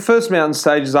 And if the first mountain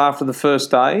stage is after the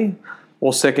first day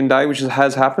or second day, which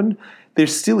has happened, there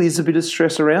still is a bit of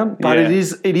stress around, but it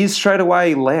is straight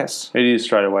away less. It is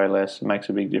straight away less. It makes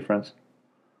a big difference.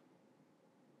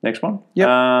 Next one. Yep.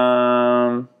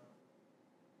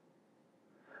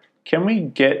 Can we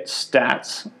get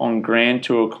stats on Grand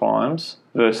Tour climbs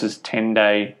versus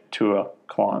 10-day tour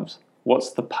climbs? What's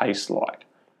the pace like?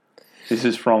 This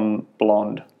is from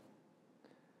Blonde.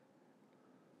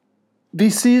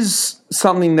 This is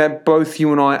something that both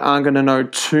you and I aren't going to know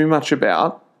too much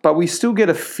about, but we still get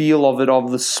a feel of it,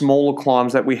 of the smaller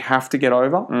climbs that we have to get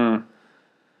over.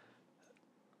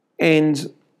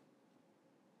 And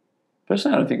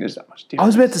personally, I don't think there's that much difference. I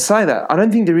was about to say that. I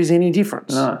don't think there is any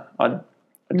difference. No.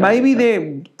 Maybe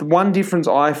the one difference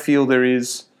I feel there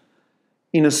is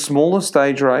in a smaller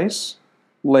stage race,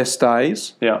 less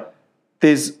days. Yeah.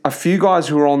 There's a few guys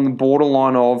who are on the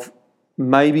borderline of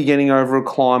maybe getting over a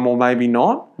climb or maybe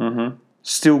not,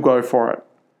 still go for it.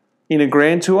 In a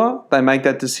Grand Tour, they make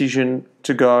that decision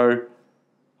to go,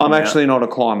 I'm actually not a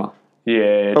climber.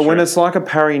 Yeah, but when it's like a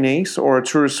Paris-Nice or a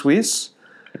Tour de Suisse,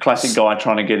 a classic guy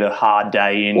trying to get a hard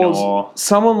day in, or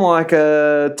someone like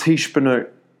a Tish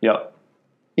Benoot. Yep.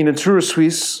 In a Tour de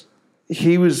Suisse,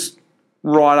 he was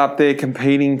right up there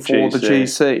competing for the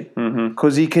GC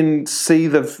because he can see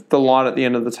the light at the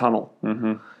end of the tunnel.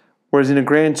 Whereas in a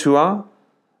Grand Tour,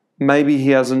 maybe he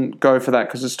doesn't go for that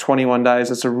because it's 21 days.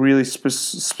 That's a really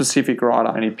specific rider.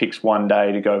 And he picks one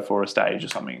day to go for a stage or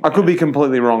something. I could be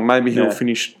completely wrong. Maybe he'll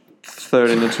finish third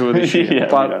in the Tour this year.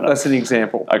 But that's an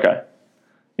example. Okay.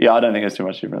 Yeah, I don't think there's too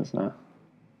much difference, no.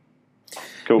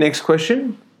 Cool. Next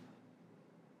question.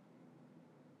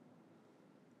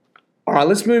 All right,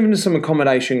 let's move into some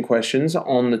accommodation questions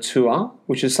on the tour,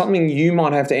 which is something you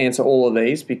might have to answer all of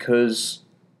these because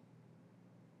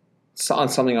it's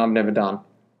something I've never done.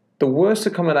 The worst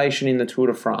accommodation in the Tour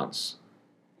de France.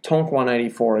 Tonk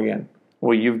 184 again.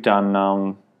 Well, you've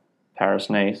done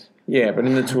Paris-Nice. Yeah, but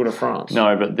in the Tour de France.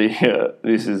 No, but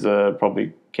this is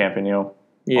probably Campanile.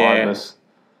 Yeah. Ibis.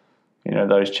 You know,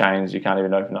 those chains, you can't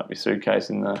even open up your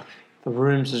suitcase in the... The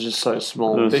rooms are just so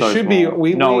small. They're There so should small.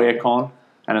 be... No aircon,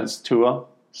 and it's tour.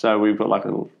 So we've got like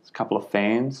a couple of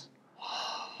fans,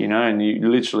 you know, and you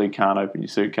literally can't open your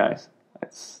suitcase.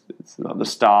 It's the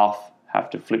staff have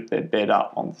to flip their bed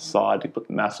up on the side to put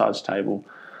the massage table.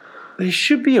 There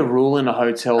should be a rule in a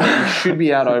hotel that you should be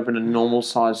able to open a normal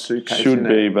sized suitcase. Should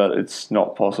be, but it's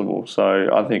not possible. So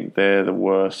I think they're the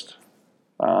worst.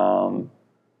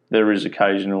 There is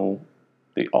occasional.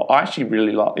 I actually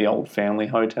really like the old family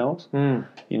hotels. You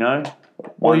know,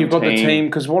 well, you've got the team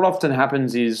because what often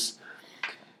happens is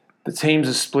the teams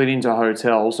are split into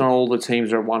hotels. Not all the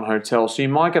teams are at one hotel. So you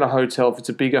might get a hotel if it's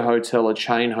a bigger hotel, a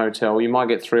chain hotel. You might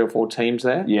get 3 or 4 teams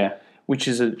there. Yeah, which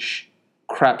is a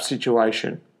crap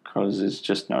situation. Because there's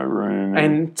just no room.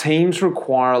 And teams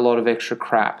require a lot of extra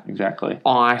crap. Exactly.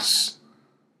 Ice,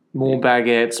 more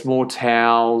baguettes, more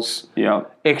towels,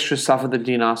 extra stuff at the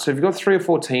dinner. So if you've got 3 or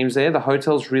 4 teams there, the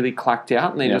hotel's really clacked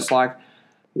out and they're just like,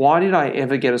 why did I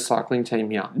ever get a cycling team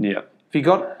here? Yeah. If you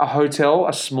got a hotel,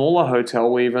 a smaller hotel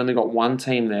where you've only got one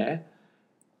team there,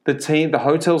 the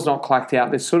hotel's not clacked out.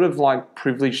 They're sort of like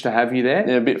privileged to have you there.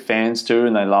 They're a bit fans too,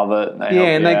 and they love it.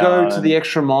 And they go to the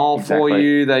extra mile for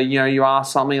you. They, you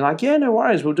ask something like, yeah, no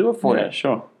worries, we'll do it for you. Yeah,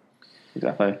 sure,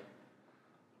 exactly.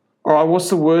 All right, what's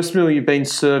the worst meal you've been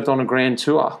served on a grand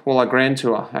tour? Well, a grand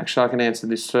tour. Actually, I can answer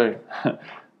this too.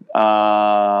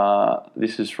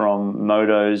 This is from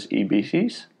Moto's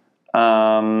Ibisis.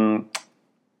 I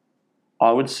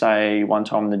would say one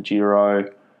time in the Giro,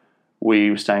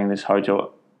 we were staying in this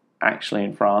hotel actually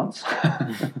in France.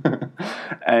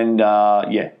 And,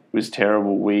 it was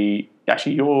terrible.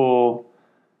 Your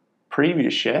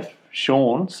previous chef,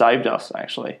 Sean, saved us,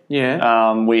 actually.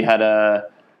 Yeah.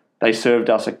 They served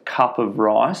us a cup of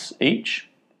rice each,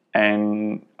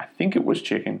 and I think it was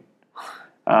chicken.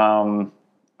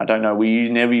 I don't know. We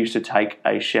never used to take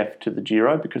a chef to the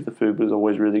Giro because the food was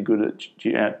always really good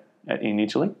in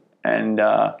Italy, and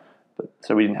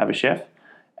so we didn't have a chef.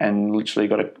 And literally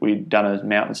we'd done a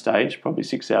mountain stage, probably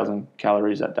 6,000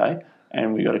 calories that day,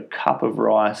 and we got a cup of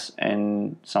rice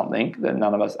and something that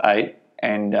none of us ate,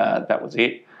 and that was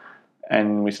it.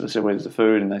 And we sort of said, "Where's the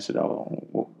food?" And they said, "Oh,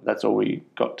 well, that's all we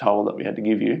got told that we had to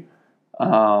give you."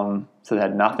 So they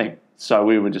had nothing. So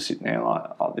we were just sitting there like,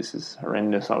 "Oh, this is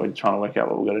horrendous." Like we're trying to work out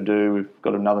what we've got to do. We've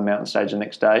got another mountain stage the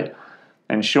next day,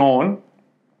 and Sean,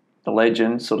 the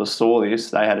legend, sort of saw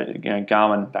this. They had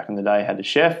Garmin back in the day had a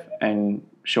chef, and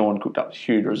Sean cooked up a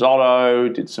huge risotto,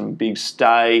 did some big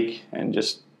steak, and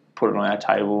just put it on our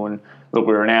table. And look,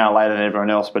 we were an hour later than everyone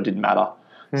else, but it didn't matter.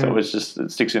 So it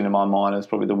sticks into my mind as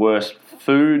probably the worst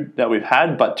food that we've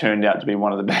had, but turned out to be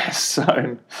one of the best.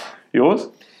 So, yours?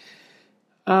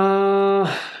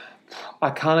 I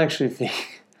can't actually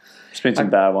think. There's been some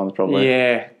bad ones, probably.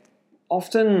 Yeah.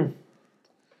 Often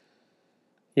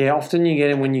you get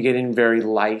in when you get in very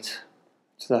late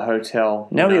to the hotel.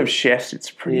 Now we have chefs,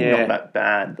 it's pretty not that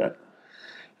bad. But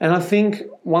And I think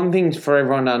one thing for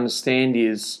everyone to understand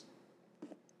is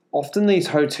often these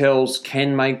hotels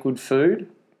can make good food,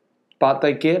 but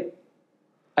they get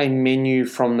a menu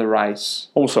from the race.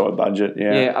 Also a budget,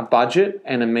 yeah. Yeah, a budget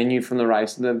and a menu from the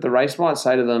race. The race might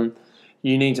say to them,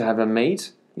 you need to have a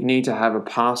meat, you need to have a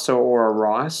pasta or a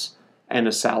rice and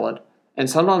a salad. And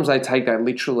sometimes they take that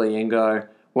literally and go,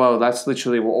 well, that's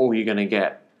literally all you're going to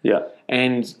get. Yeah.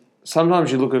 And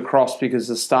sometimes you look across because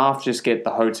the staff just get the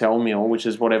hotel meal, which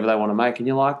is whatever they want to make, and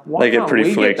you're like, why they get can't pretty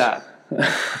we flicked. get that?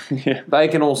 Yeah. They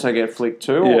can also get flicked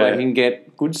too, or they can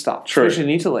get good stuff, especially in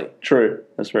Italy. True.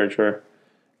 That's very true.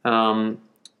 Well,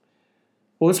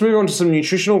 let's move on to some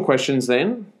nutritional questions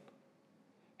then.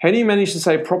 How do you manage to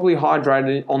stay properly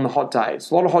hydrated on the hot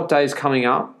days? A lot of hot days coming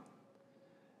up.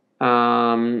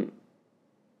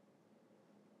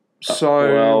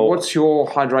 What's your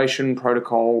hydration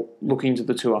protocol looking to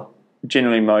the tour?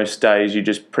 Generally, most days you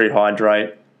just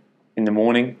pre-hydrate in the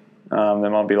morning. There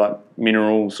might be like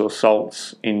minerals or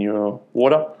salts in your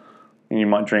water, and you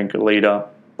might drink a litre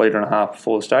and a half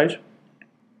before the stage,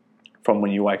 from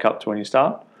when you wake up to when you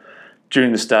start.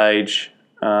 During the stage,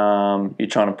 you're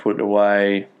trying to put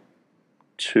away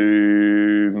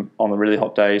on the really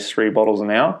hot days, 3 bottles an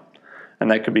hour,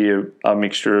 and that could be a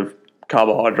mixture of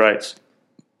carbohydrates,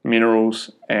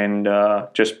 minerals, and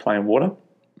just plain water.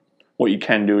 What you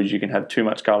can do is you can have too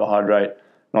much carbohydrate,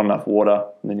 not enough water,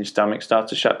 and then your stomach starts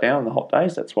to shut down on the hot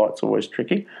days. That's why it's always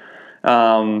tricky.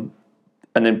 And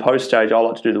then post-stage, I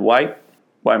like to do the weigh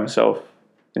myself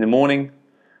in the morning,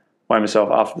 weigh myself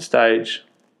after the stage,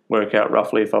 work out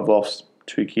roughly if I've lost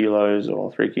 2 kilos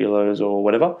or 3 kilos or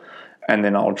whatever, and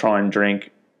then I'll try and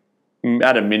drink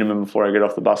at a minimum before I get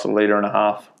off the bus 1.5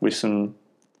 litres with some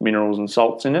minerals and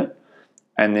salts in it.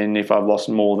 And then if I've lost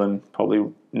more than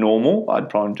probably normal, I'd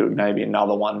probably do maybe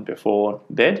another one before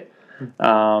bed.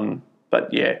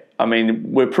 But yeah, I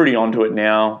mean, we're pretty onto it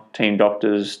now, team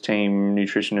doctors, team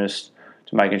nutritionists,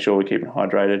 to making sure we're keeping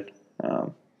hydrated.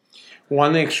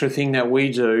 One extra thing that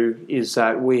we do is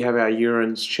that we have our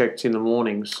urines checked in the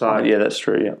morning. So yeah, that's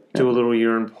true, yeah. Do a little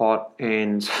urine pot,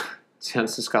 and it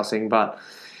sounds disgusting, but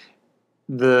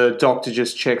the doctor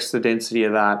just checks the density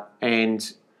of that,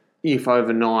 and if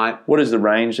overnight... What is the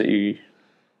range that you...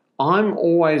 I'm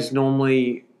always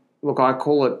normally... Look, I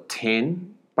call it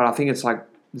 10, but I think it's like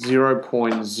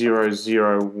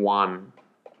 0.001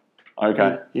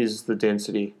 is the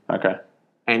density. Okay.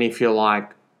 And if you're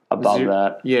like... Above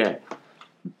that. Yeah.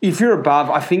 If you're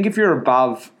above... I think if you're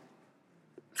above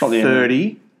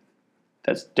 30...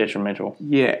 That's detrimental.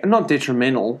 Yeah, not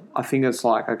detrimental. I think it's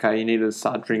like, okay, you need to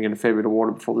start drinking a fair bit of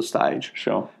water before the stage.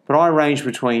 Sure. But I range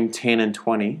between 10 and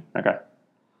 20. Okay.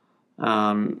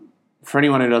 For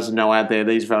anyone who doesn't know out there,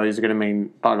 these values are going to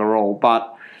mean bugger all.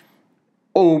 But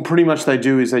all pretty much they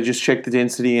do is they just check the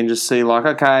density and just see like,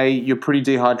 okay, you're pretty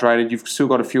dehydrated. You've still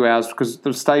got a few hours because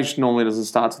the stage normally doesn't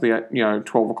start till the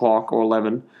 12 o'clock or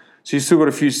 11. So you've still got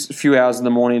a few hours in the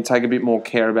morning and take a bit more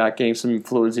care about getting some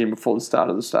fluids in before the start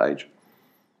of the stage.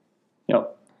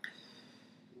 Yep.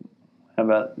 How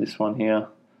about this one here?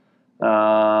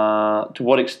 To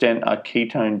what extent are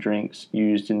ketone drinks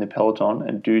used in the peloton,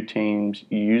 and do teams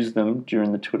use them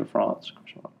during the Tour de France?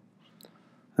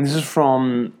 And this is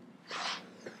from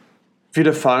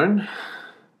Vidaphone.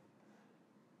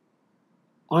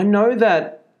 I know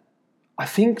that I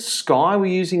think Sky were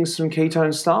using some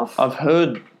ketone stuff. I've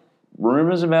heard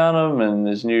rumours about them, and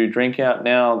there's new drink out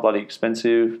now, bloody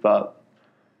expensive, but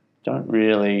don't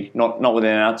really, not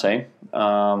within our team.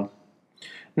 No,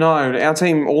 our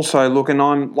team also, look, and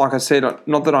I'm, like I said,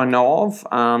 not that I know of,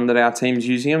 that our team's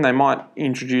using them. They might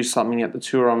introduce something at the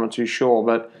Tour, I'm not too sure,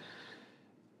 but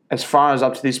as far as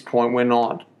up to this point, we're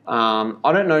not. I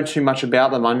don't know too much about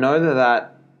them. I know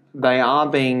that they are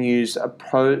being used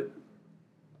opposed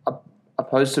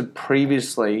to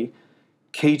previously.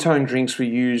 Ketone drinks were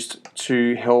used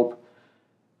to help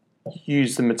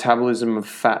use the metabolism of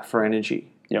fat for energy.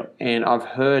 Yep. And I've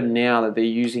heard now that they're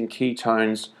using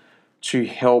ketones to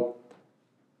help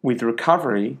with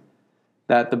recovery,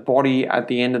 that the body at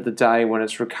the end of the day when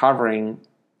it's recovering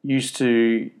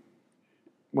when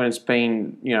it's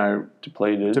been,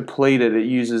 depleted, it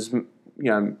uses,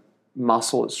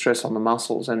 muscle, it's stress on the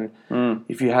muscles. And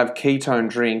if you have ketone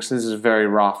drinks, this is very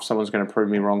rough, someone's going to prove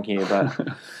me wrong here, but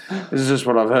this is just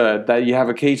what I've heard, that you have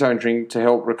a ketone drink to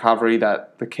help recovery,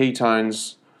 that the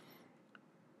ketones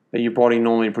that your body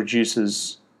normally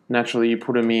produces, naturally you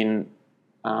put them in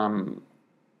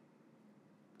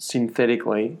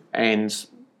synthetically, and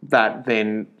that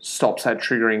then stops that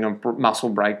triggering of muscle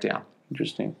breakdown.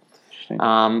 Interesting.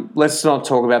 Let's not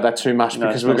talk about that too much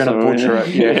because we're going to butcher it.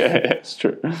 Yeah, it's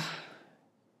true.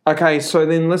 Okay, so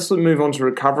then let's move on to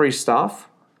recovery stuff.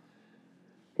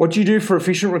 What do you do for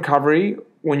efficient recovery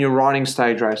when you're riding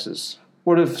stage races?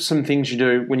 What are some things you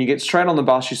do when you get straight on the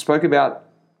bus? You spoke about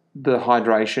the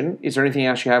hydration. Is there anything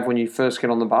else you have when you first get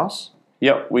on the bus?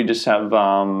 Yep, we just have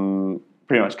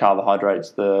pretty much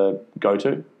carbohydrates the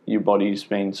go-to. Your body's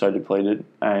been so depleted,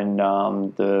 and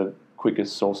the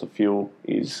quickest source of fuel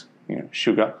is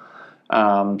sugar.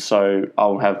 So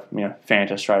I'll have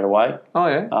Fanta straight away. Oh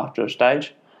yeah. After a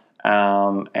stage,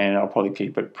 and I'll probably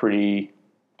keep it pretty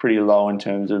low in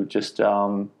terms of just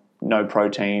no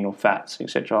protein or fats,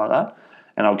 etc. like that.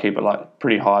 And I'll keep it like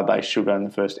pretty high base sugar in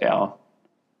the first hour.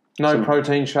 No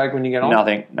protein shake when you get on?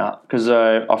 Nothing, no. Because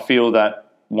I feel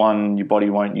that, one, your body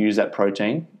won't use that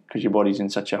protein because your body's in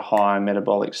such a high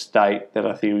metabolic state that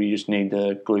I feel you just need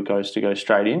the glucose to go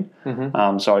straight in.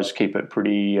 Mm-hmm. So I just keep it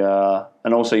pretty...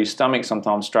 and also your stomach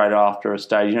sometimes straight after a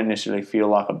stage, you don't necessarily feel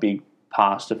like a big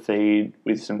pasta feed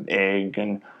with some egg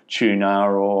and tuna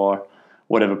or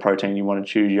whatever protein you want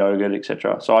to choose, yogurt,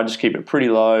 etc. So I just keep it pretty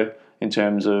low in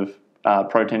terms of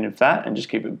protein and fat, and just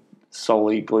keep it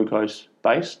solely glucose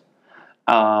based.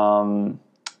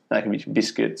 That can be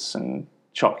biscuits and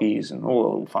chockies and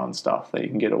all the fun stuff that you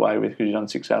can get away with because you've done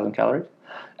 6,000 calories.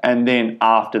 And then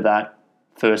after that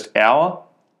first hour,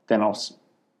 then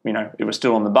if we're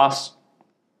still on the bus,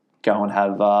 go and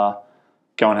have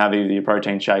either your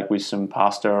protein shake with some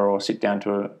pasta or sit down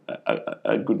to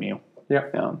a good meal.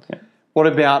 Yep. Yeah. What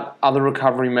about other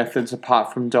recovery methods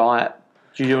apart from diet?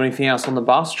 Do you do anything else on the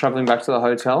bus, travelling back to the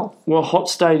hotel? Well, hot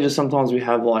stages, sometimes we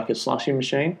have like a slushy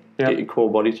machine to Yep. get your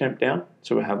core body temp down.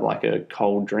 So we have like a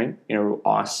cold drink,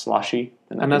 ice slushy.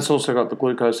 And that's also got the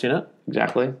glucose in it.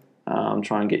 Exactly.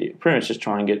 Pretty much just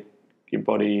try and get your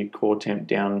body core temp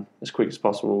down as quick as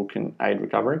possible can aid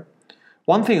recovery.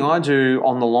 One thing I do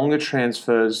on the longer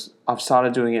transfers, I've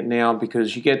started doing it now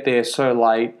because you get there so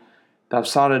late, they've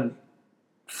started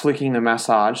flicking the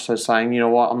massage, so saying, you know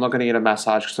what, I'm not going to get a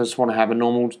massage because I just want to have a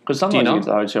normal Because sometimes dinner. you get to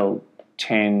the hotel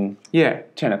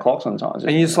 10 o'clock sometimes.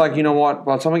 And you're just like, you know what,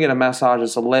 by the time I get a massage,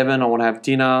 it's 11, I want to have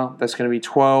dinner, that's going to be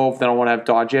 12, then I want to have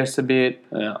digest a bit,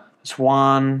 Yeah. it's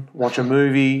 1, watch a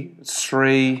movie, it's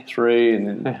 3. 3,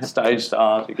 and then stage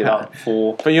starts, you get up at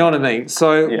 4. But you know what I mean?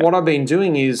 So Yeah. what I've been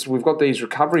doing is we've got these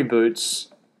recovery boots.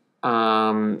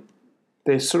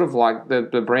 They're sort of like,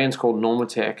 the brand's called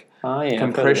Normatec. Oh, yeah.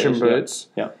 Compression boots.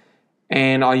 Yeah.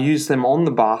 And I use them on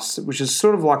the bus, which is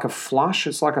sort of like a flush.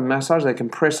 It's like a massage. They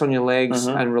compress on your legs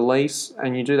and release.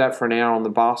 And you do that for an hour on the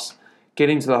bus. Get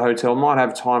into the hotel. Might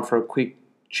have time for a quick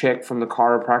check from the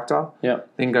chiropractor. Yeah.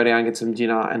 Then go down, get some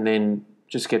dinner, and then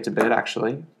just get to bed,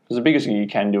 actually. Because the biggest thing you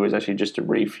can do is actually just to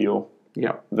refuel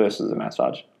Yeah. versus the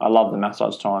massage. I love the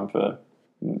massage time for,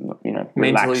 Mentally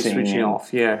relaxing switching and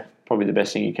off, yeah. Probably the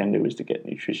best thing you can do is to get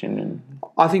nutrition and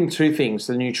I think 2 things,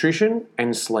 the nutrition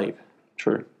and sleep,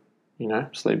 true. you know.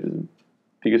 Sleep is the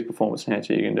biggest performance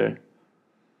enhancer you can do.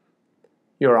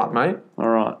 You're right, mate. All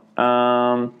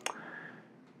right.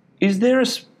 Is there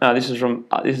this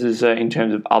is in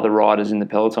terms of other riders in the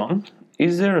peloton.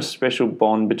 Is there a special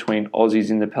bond between Aussies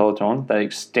in the peloton that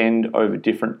extend over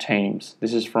different teams?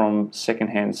 This is from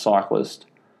Secondhand Cyclist.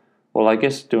 Well, I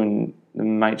guess doing the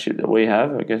mateship that we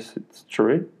have, I guess it's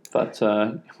true. But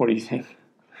what do you think?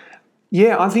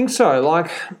 Yeah, I think so.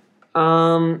 Like,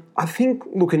 I think,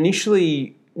 look,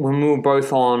 initially when we were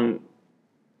both on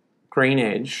Green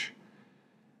Edge,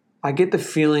 I get the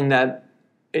feeling that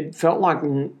it felt like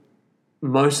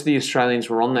most of the Australians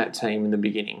were on that team in the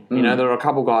beginning. You know, there were a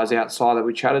couple guys outside that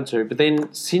we chatted to, but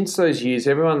then since those years,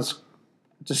 everyone's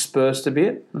dispersed a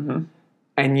bit,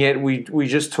 and yet we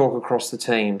just talk across the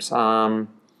teams.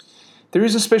 There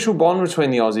is a special bond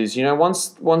between the Aussies. You know,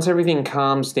 once everything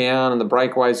calms down and the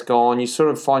breakaway's gone, you sort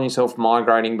of find yourself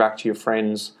migrating back to your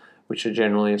friends, which are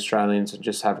generally Australians, and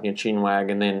just having a chin wag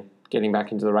and then getting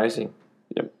back into the racing.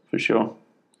 Yep, for sure.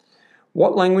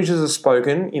 What languages are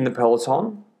spoken in the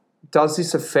peloton? Does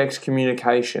this affect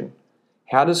communication?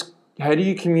 How do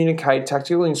you communicate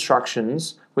tactical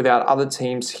instructions without other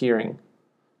teams hearing?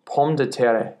 Pomme de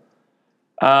terre.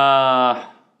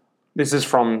 This is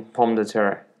from Pomme de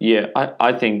terre. Yeah,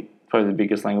 I think probably the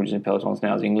biggest language in pelotons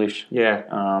now is English.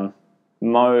 Yeah.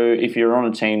 If you're on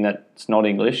a team that's not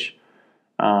English,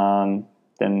 then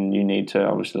you need to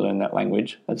obviously learn that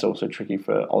language. That's also tricky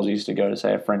for Aussies to go to,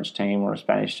 say, a French team or a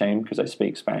Spanish team because they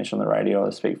speak Spanish on the radio or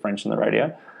they speak French on the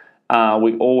radio.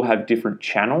 We all have different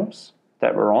channels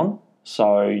that we're on,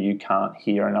 so you can't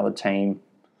hear another team.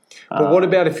 But what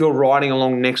about if you're riding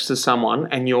along next to someone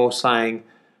and you're saying,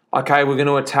 okay, we're going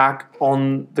to attack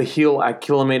on the hill at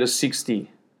kilometre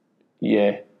 60?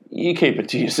 Yeah, you keep it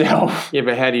to yourself. Yeah,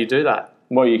 but how do you do that?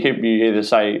 Well, you either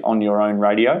say on your own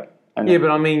radio. Yeah, but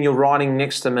I mean, you're riding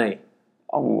next to me.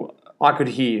 Oh, I could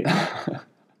hear you.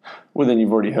 well, then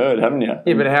you've already heard, haven't you?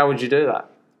 Yeah, but how would you do that?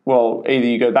 Well, either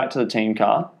you go back to the team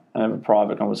car and have a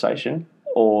private conversation,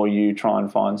 or you try and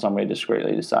find somewhere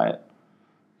discreetly to say it.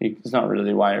 There's not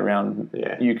really a way around.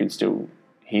 Yeah. You could still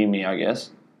hear me, I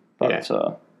guess, but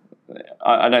Yeah.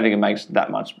 I don't think it makes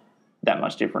that much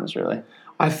difference, really.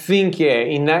 I think, yeah,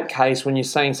 in that case, when you're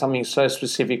saying something so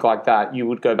specific like that, you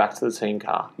would go back to the team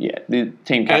car. Yeah, the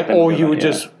team captain. Or you would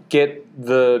just get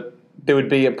there would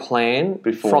be a plan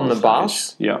from the stage.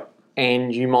 bus, Yeah.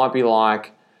 and you might be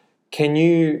like, can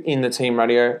you, in the team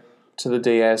radio to the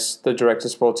DS, the director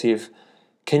sportif,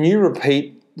 can you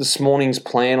repeat this morning's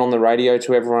plan on the radio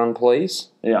to everyone, please?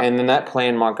 Yeah. And then that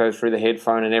plan might go through the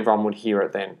headphone and everyone would hear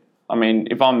it then. I mean,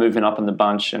 if I'm moving up in the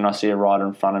bunch and I see a rider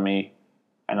in front of me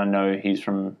and I know he's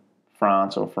from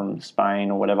France or from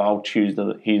Spain or whatever, I'll choose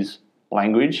his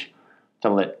language to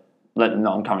let them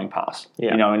know I'm coming past.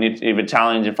 Yeah. You know, and if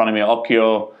Italian's in front of me,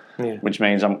 occhio, Yeah. which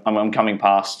means I'm coming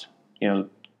past, you know,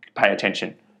 pay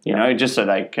attention, you know, just so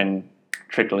they can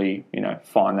trickily, you know,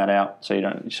 find that out. So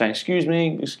you're saying, excuse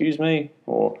me,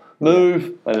 or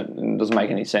move. It doesn't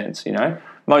make any sense, you know.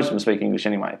 Most of them speak English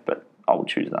anyway, but I will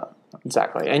choose that.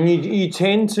 Exactly. And you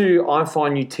tend to, I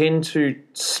find you tend to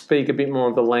speak a bit more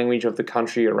of the language of the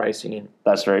country you're racing in.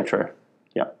 That's very true.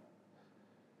 Yeah.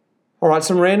 All right,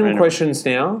 some random questions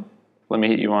now. Let me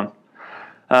hit you on.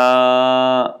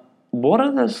 What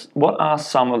are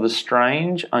some of the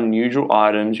strange, unusual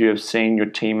items you have seen your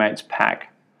teammates pack,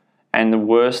 and the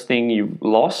worst thing you've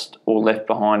lost or left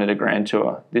behind at a Grand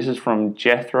Tour? This is from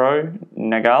Jethro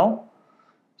Nagal.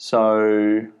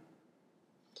 So,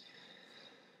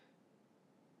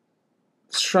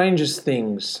 strangest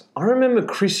things. I remember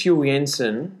Chris Yule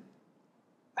Jensen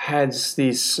has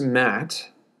this mat.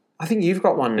 I think you've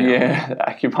got one now. yeah, the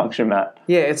acupuncture mat.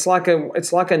 Yeah, it's like a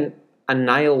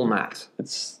nail mat.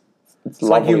 It's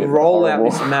like you lovely and roll out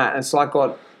horrible. this mat. It's like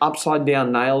got upside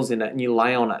down nails in it, and you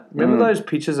lay on it. Remember those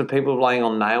pictures of people laying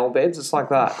on nail beds? It's like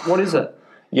that. What is it?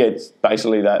 Yeah, it's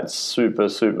basically that. It's super,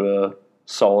 super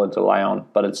solid to lay on,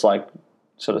 but it's like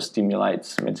sort of meant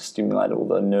to stimulate all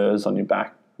the nerves on your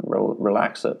back and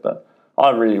relax it. But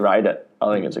I really rate it.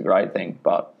 I think it's a great thing.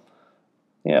 But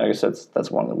yeah, I guess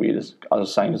that's one of the weirdest. I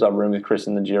was saying because I roomed with Chris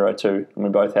in the Giro too, and we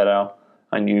both had our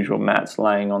unusual mats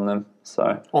laying on them.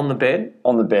 So On the bed?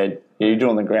 on the bed, yeah, you do it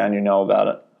on the ground, you know about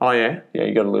it. Oh, yeah? Yeah,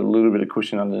 you got a little bit of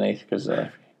cushion underneath because if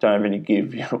you don't have any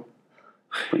give, it'll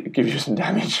give you some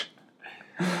damage.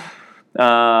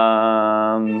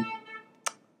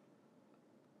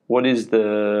 What is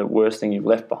the worst thing you've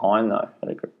left behind though? At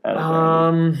a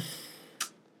Grand?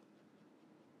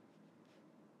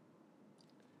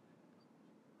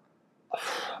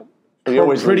 You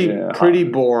always lose your heart. Pretty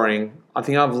boring. I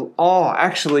think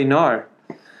actually no.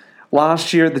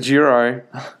 Last year at the Giro,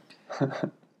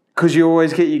 because you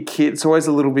always get your kit, it's always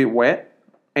a little bit wet,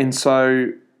 and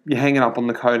so you hang it up on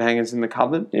the coat hangers in the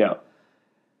cupboard. Yeah.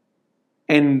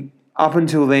 And up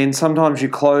until then, sometimes you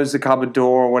close the cupboard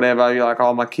door or whatever. You're like,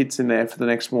 oh, my kit's in there for the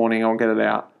next morning. I'll get it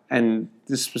out. And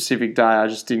this specific day, I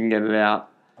just didn't get it out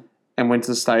and went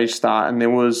to the stage start. And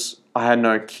I had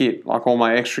no kit. Like all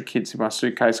my extra kits in my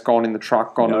suitcase gone in the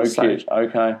truck, gone to the stage. Kit.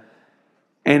 Okay.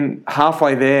 And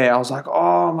halfway there, I was like,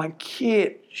 oh, my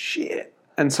kit, shit.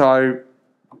 And so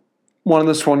one of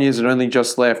the Soigneurs had only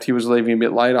just left. He was leaving a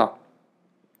bit later.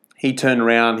 He turned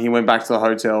around, he went back to the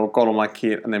hotel, got all my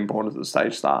kit, and then brought it to the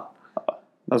stage start. That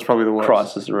was probably the worst.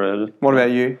 Crisis averted. What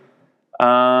about you?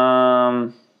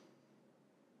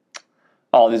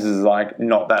 This is like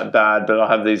not that bad, but I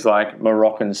have these like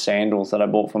Moroccan sandals that I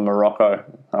bought from Morocco.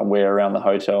 I wear around the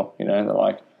hotel. You know, they're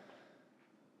like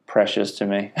precious to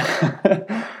me,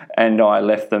 and I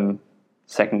left them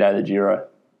second day of the Giro.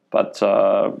 But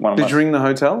Did you ring the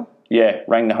hotel? Yeah,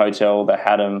 rang the hotel. They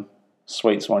had them.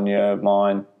 Sweet Soigneur of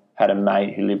mine had a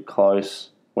mate who lived close.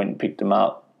 Went and picked them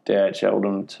up. DHL'd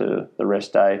them to the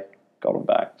rest day. Got them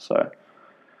back. So,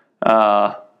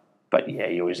 but yeah,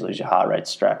 you always lose your heart rate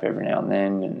strap every now and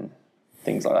then, and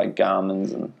things like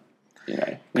Garmin's and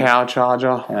Power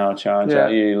charger. Yeah.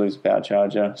 You lose a power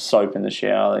charger. Soap in the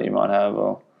shower that you might have,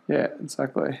 or yeah,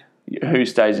 exactly. Who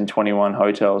stays in 21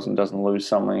 hotels and doesn't lose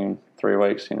something in 3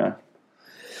 weeks?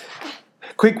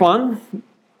 Quick one.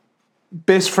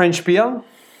 Best French beer?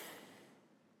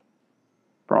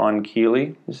 Brian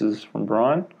Keeley. This is from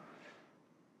Brian.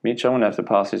 Mitch, I'm going to have to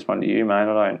pass this one to you,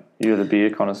 mate. You're the beer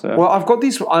connoisseur. Well, I've got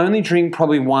this. I only drink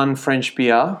probably one French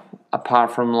beer,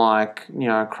 apart from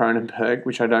Kronenberg,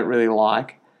 which I don't really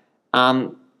like.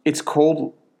 It's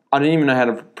called, I don't even know how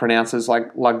to pronounce it. It's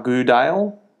like La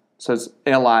Goudale. So it's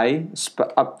LA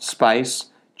space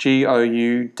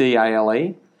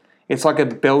Goudale. It's like a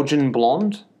Belgian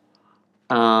blonde.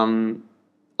 I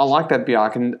like that beer.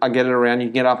 I get it around. You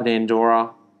can get it up at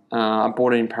Andorra. I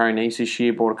bought it in Paris this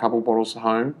year. Bought a couple of bottles at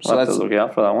home. So I'll have to look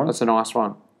out for that one. That's a nice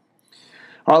one.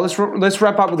 All right, let's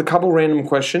wrap up with a couple random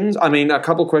questions. A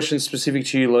couple of questions specific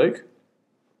to you, Luke.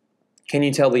 Can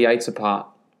you tell the Yates apart?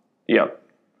 Yep.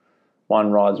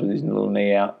 One rides with his little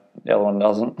knee out. The other one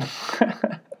doesn't.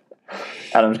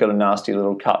 Adam's got a nasty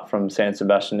little cut from San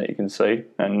Sebastian that you can see,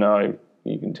 and no,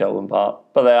 you can tell them apart.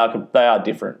 But they are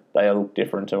different. They look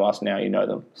different to us now. You know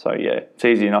them. So yeah, it's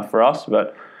easy enough for us.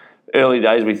 But early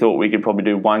days, we thought we could probably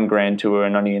do one Grand Tour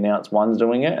and only announce one's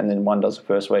doing it, and then one does the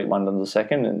first week, one does the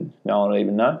second, and no one will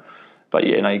even know. But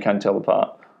yeah, no, you can't tell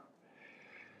apart.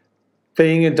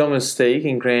 Being a domestique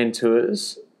in Grand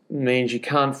Tours means you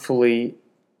can't fully,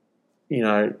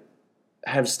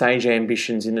 have stage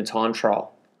ambitions in the time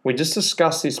trial. We just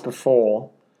discussed this before.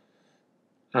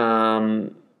 Is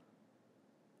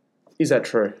that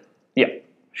true? Yeah,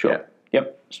 sure. Yeah.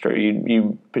 Yep, it's true.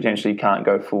 You potentially can't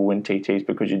go full in TTs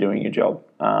because you're doing your job,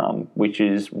 which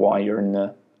is why you're in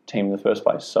the team in the first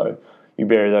place. So you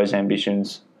bury those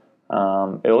ambitions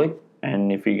early,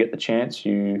 and if you get the chance,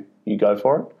 you go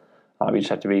for it. We just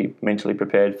have to be mentally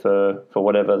prepared for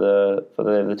whatever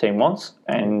the team wants.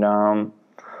 And,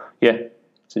 it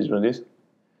is what it is.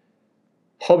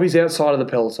 Hobbies outside of the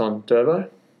peloton, Durbo?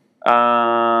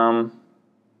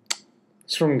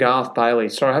 It's from Garth Bailey.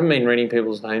 Sorry, I haven't been reading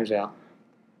people's names out.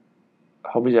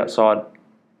 Hobbies outside.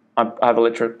 I have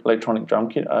electronic drum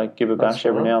kit. I give a bash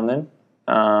every now and then.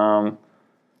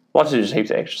 Like to do just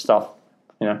heaps of extra stuff.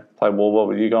 Play wall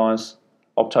with you guys.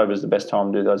 October's the best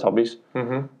time to do those hobbies.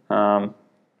 Mm-hmm.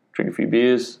 Drink a few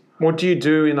beers. What do you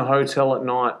do in the hotel at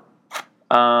night?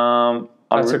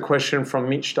 That's a question from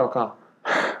Mitch Docker.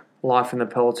 Life in the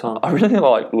Peloton. I really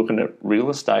like looking at real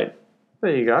estate.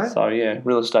 There you go. So,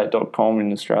 realestate.com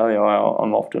in Australia,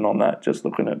 I'm often on that, just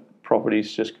looking at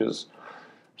properties just because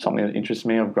something that interests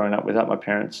me. I've grown up with that. My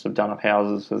parents have done up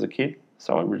houses as a kid.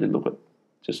 So I really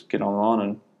just get online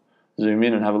and zoom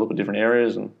in and have a look at different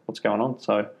areas and what's going on.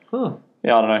 So, I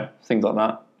don't know, things like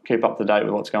that. Keep up to date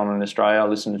with what's going on in Australia.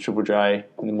 Listen to Triple J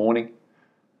in the morning,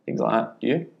 things like that.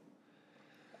 You?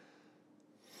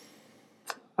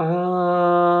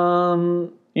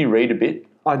 You read a bit.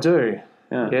 I do.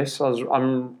 Yeah. Yes, I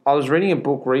was reading a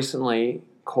book recently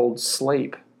called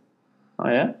Sleep. Oh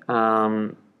yeah.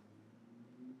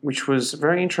 Which was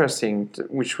very interesting.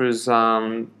 Which was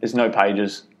there's no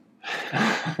pages.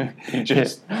 You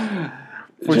just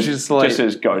is like just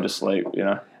says go to sleep.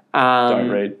 Don't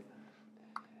read.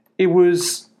 It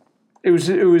was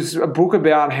a book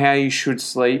about how you should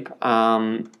sleep.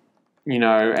 And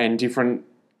different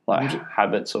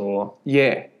habits or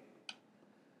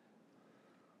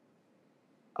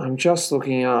I'm just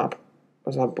looking up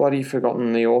because I've bloody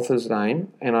forgotten the author's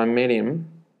name and I met him.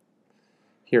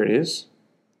 Here it is.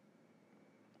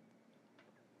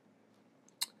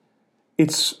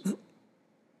 It's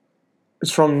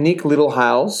from Nick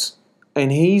Littlehales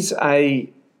and he's a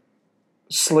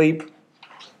sleep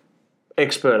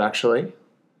expert actually.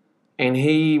 And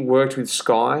he worked with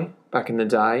Sky back in the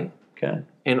day. Okay.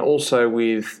 And also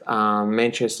with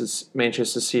Manchester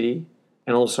City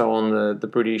and also on the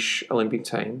British Olympic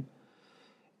team.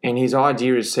 And his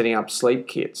idea is setting up sleep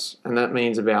kits. And that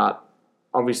means about,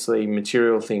 obviously,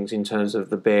 material things in terms of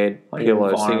the bed,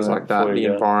 pillows, things like that, the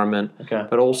environment. Okay.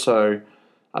 But also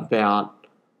about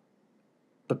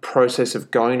the process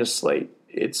of going to sleep.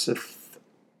 It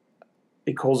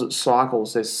calls it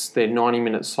cycles. They're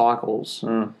 90-minute cycles.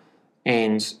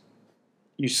 And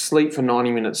you sleep for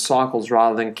 90-minute cycles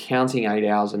rather than counting 8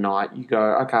 hours a night. You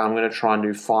go, okay, I'm going to try and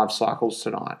do 5 cycles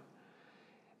tonight.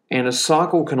 And a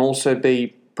cycle can also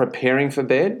be preparing for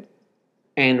bed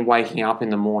and waking up in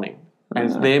the morning.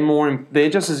 And they're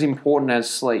just as important as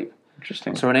sleep.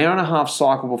 Interesting. So an hour and a half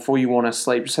cycle before you want to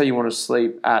sleep, say you want to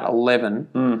sleep at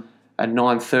 11, at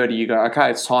 9:30 you go,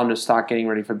 okay, it's time to start getting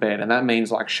ready for bed. And that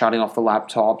means like shutting off the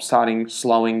laptop,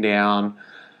 slowing down,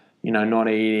 not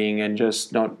eating and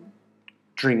just not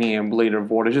drinking a litre of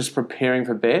water, just preparing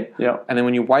for bed. Yep. And then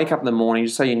when you wake up in the morning,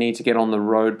 just say you need to get on the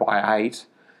road by 8,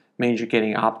 means you're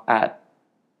getting up at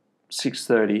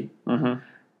 6:30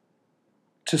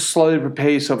 to slowly prepare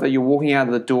yourself that you're walking out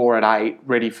of the door at 8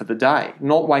 ready for the day,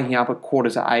 not waking up at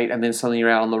 7:45 and then suddenly you're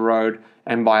out on the road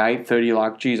and by 8:30 you're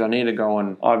like, geez, I need to go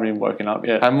and... I haven't even woken up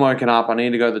yet. I haven't woken up. I need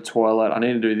to go to the toilet. I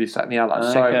need to do this, that and the other.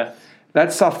 So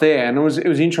that stuff there, and it was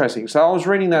interesting. So I was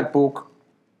reading that book.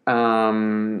 It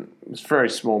was a very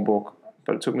small book,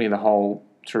 but it took me the whole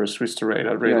tour of Swiss to read.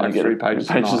 I'd read like 3 pages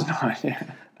a night. Yeah.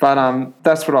 But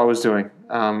that's what I was doing.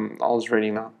 I was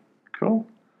reading that. Cool.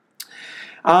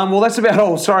 Well, that's about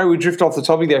all. Sorry, we drift off the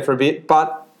topic there for a bit,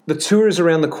 but the tour is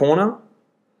around the corner.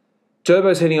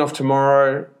 Durbo's heading off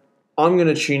tomorrow. I'm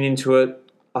going to tune into it.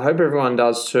 I hope everyone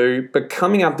does too. But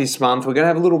coming up this month, we're going to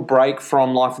have a little break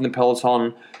from Life in the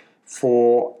Peloton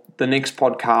for the next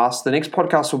podcast. The next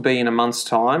podcast will be in a month's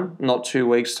time, not 2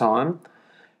 weeks' time.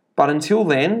 But until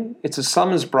then, it's a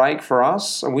summer's break for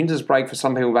us, a winter's break for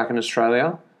some people back in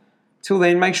Australia. Till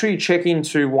then, make sure you check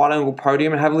into Wide Angle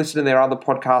Podium and have a listen to their other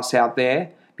podcasts out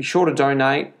there. Be sure to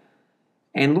donate.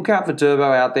 And look out for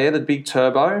Durbo out there, the big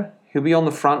turbo. He'll be on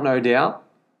the front, no doubt.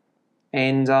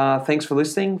 And thanks for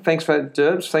listening. Thanks for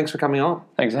Durbs. Thanks for coming on.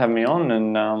 Thanks for having me on.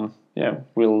 And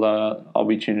I'll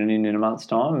be tuning in a month's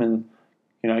time.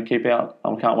 And keep out.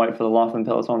 I can't wait for the Life in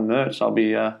Peloton merch. I'll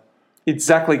be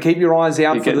exactly. Keep your eyes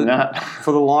out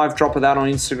for the live drop of that on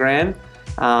Instagram.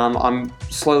 I'm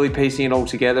slowly piecing it all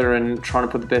together and trying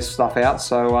to put the best stuff out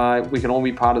so we can all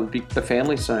be part of the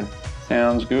family soon.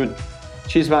 Sounds good.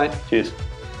 Cheers, mate. Cheers.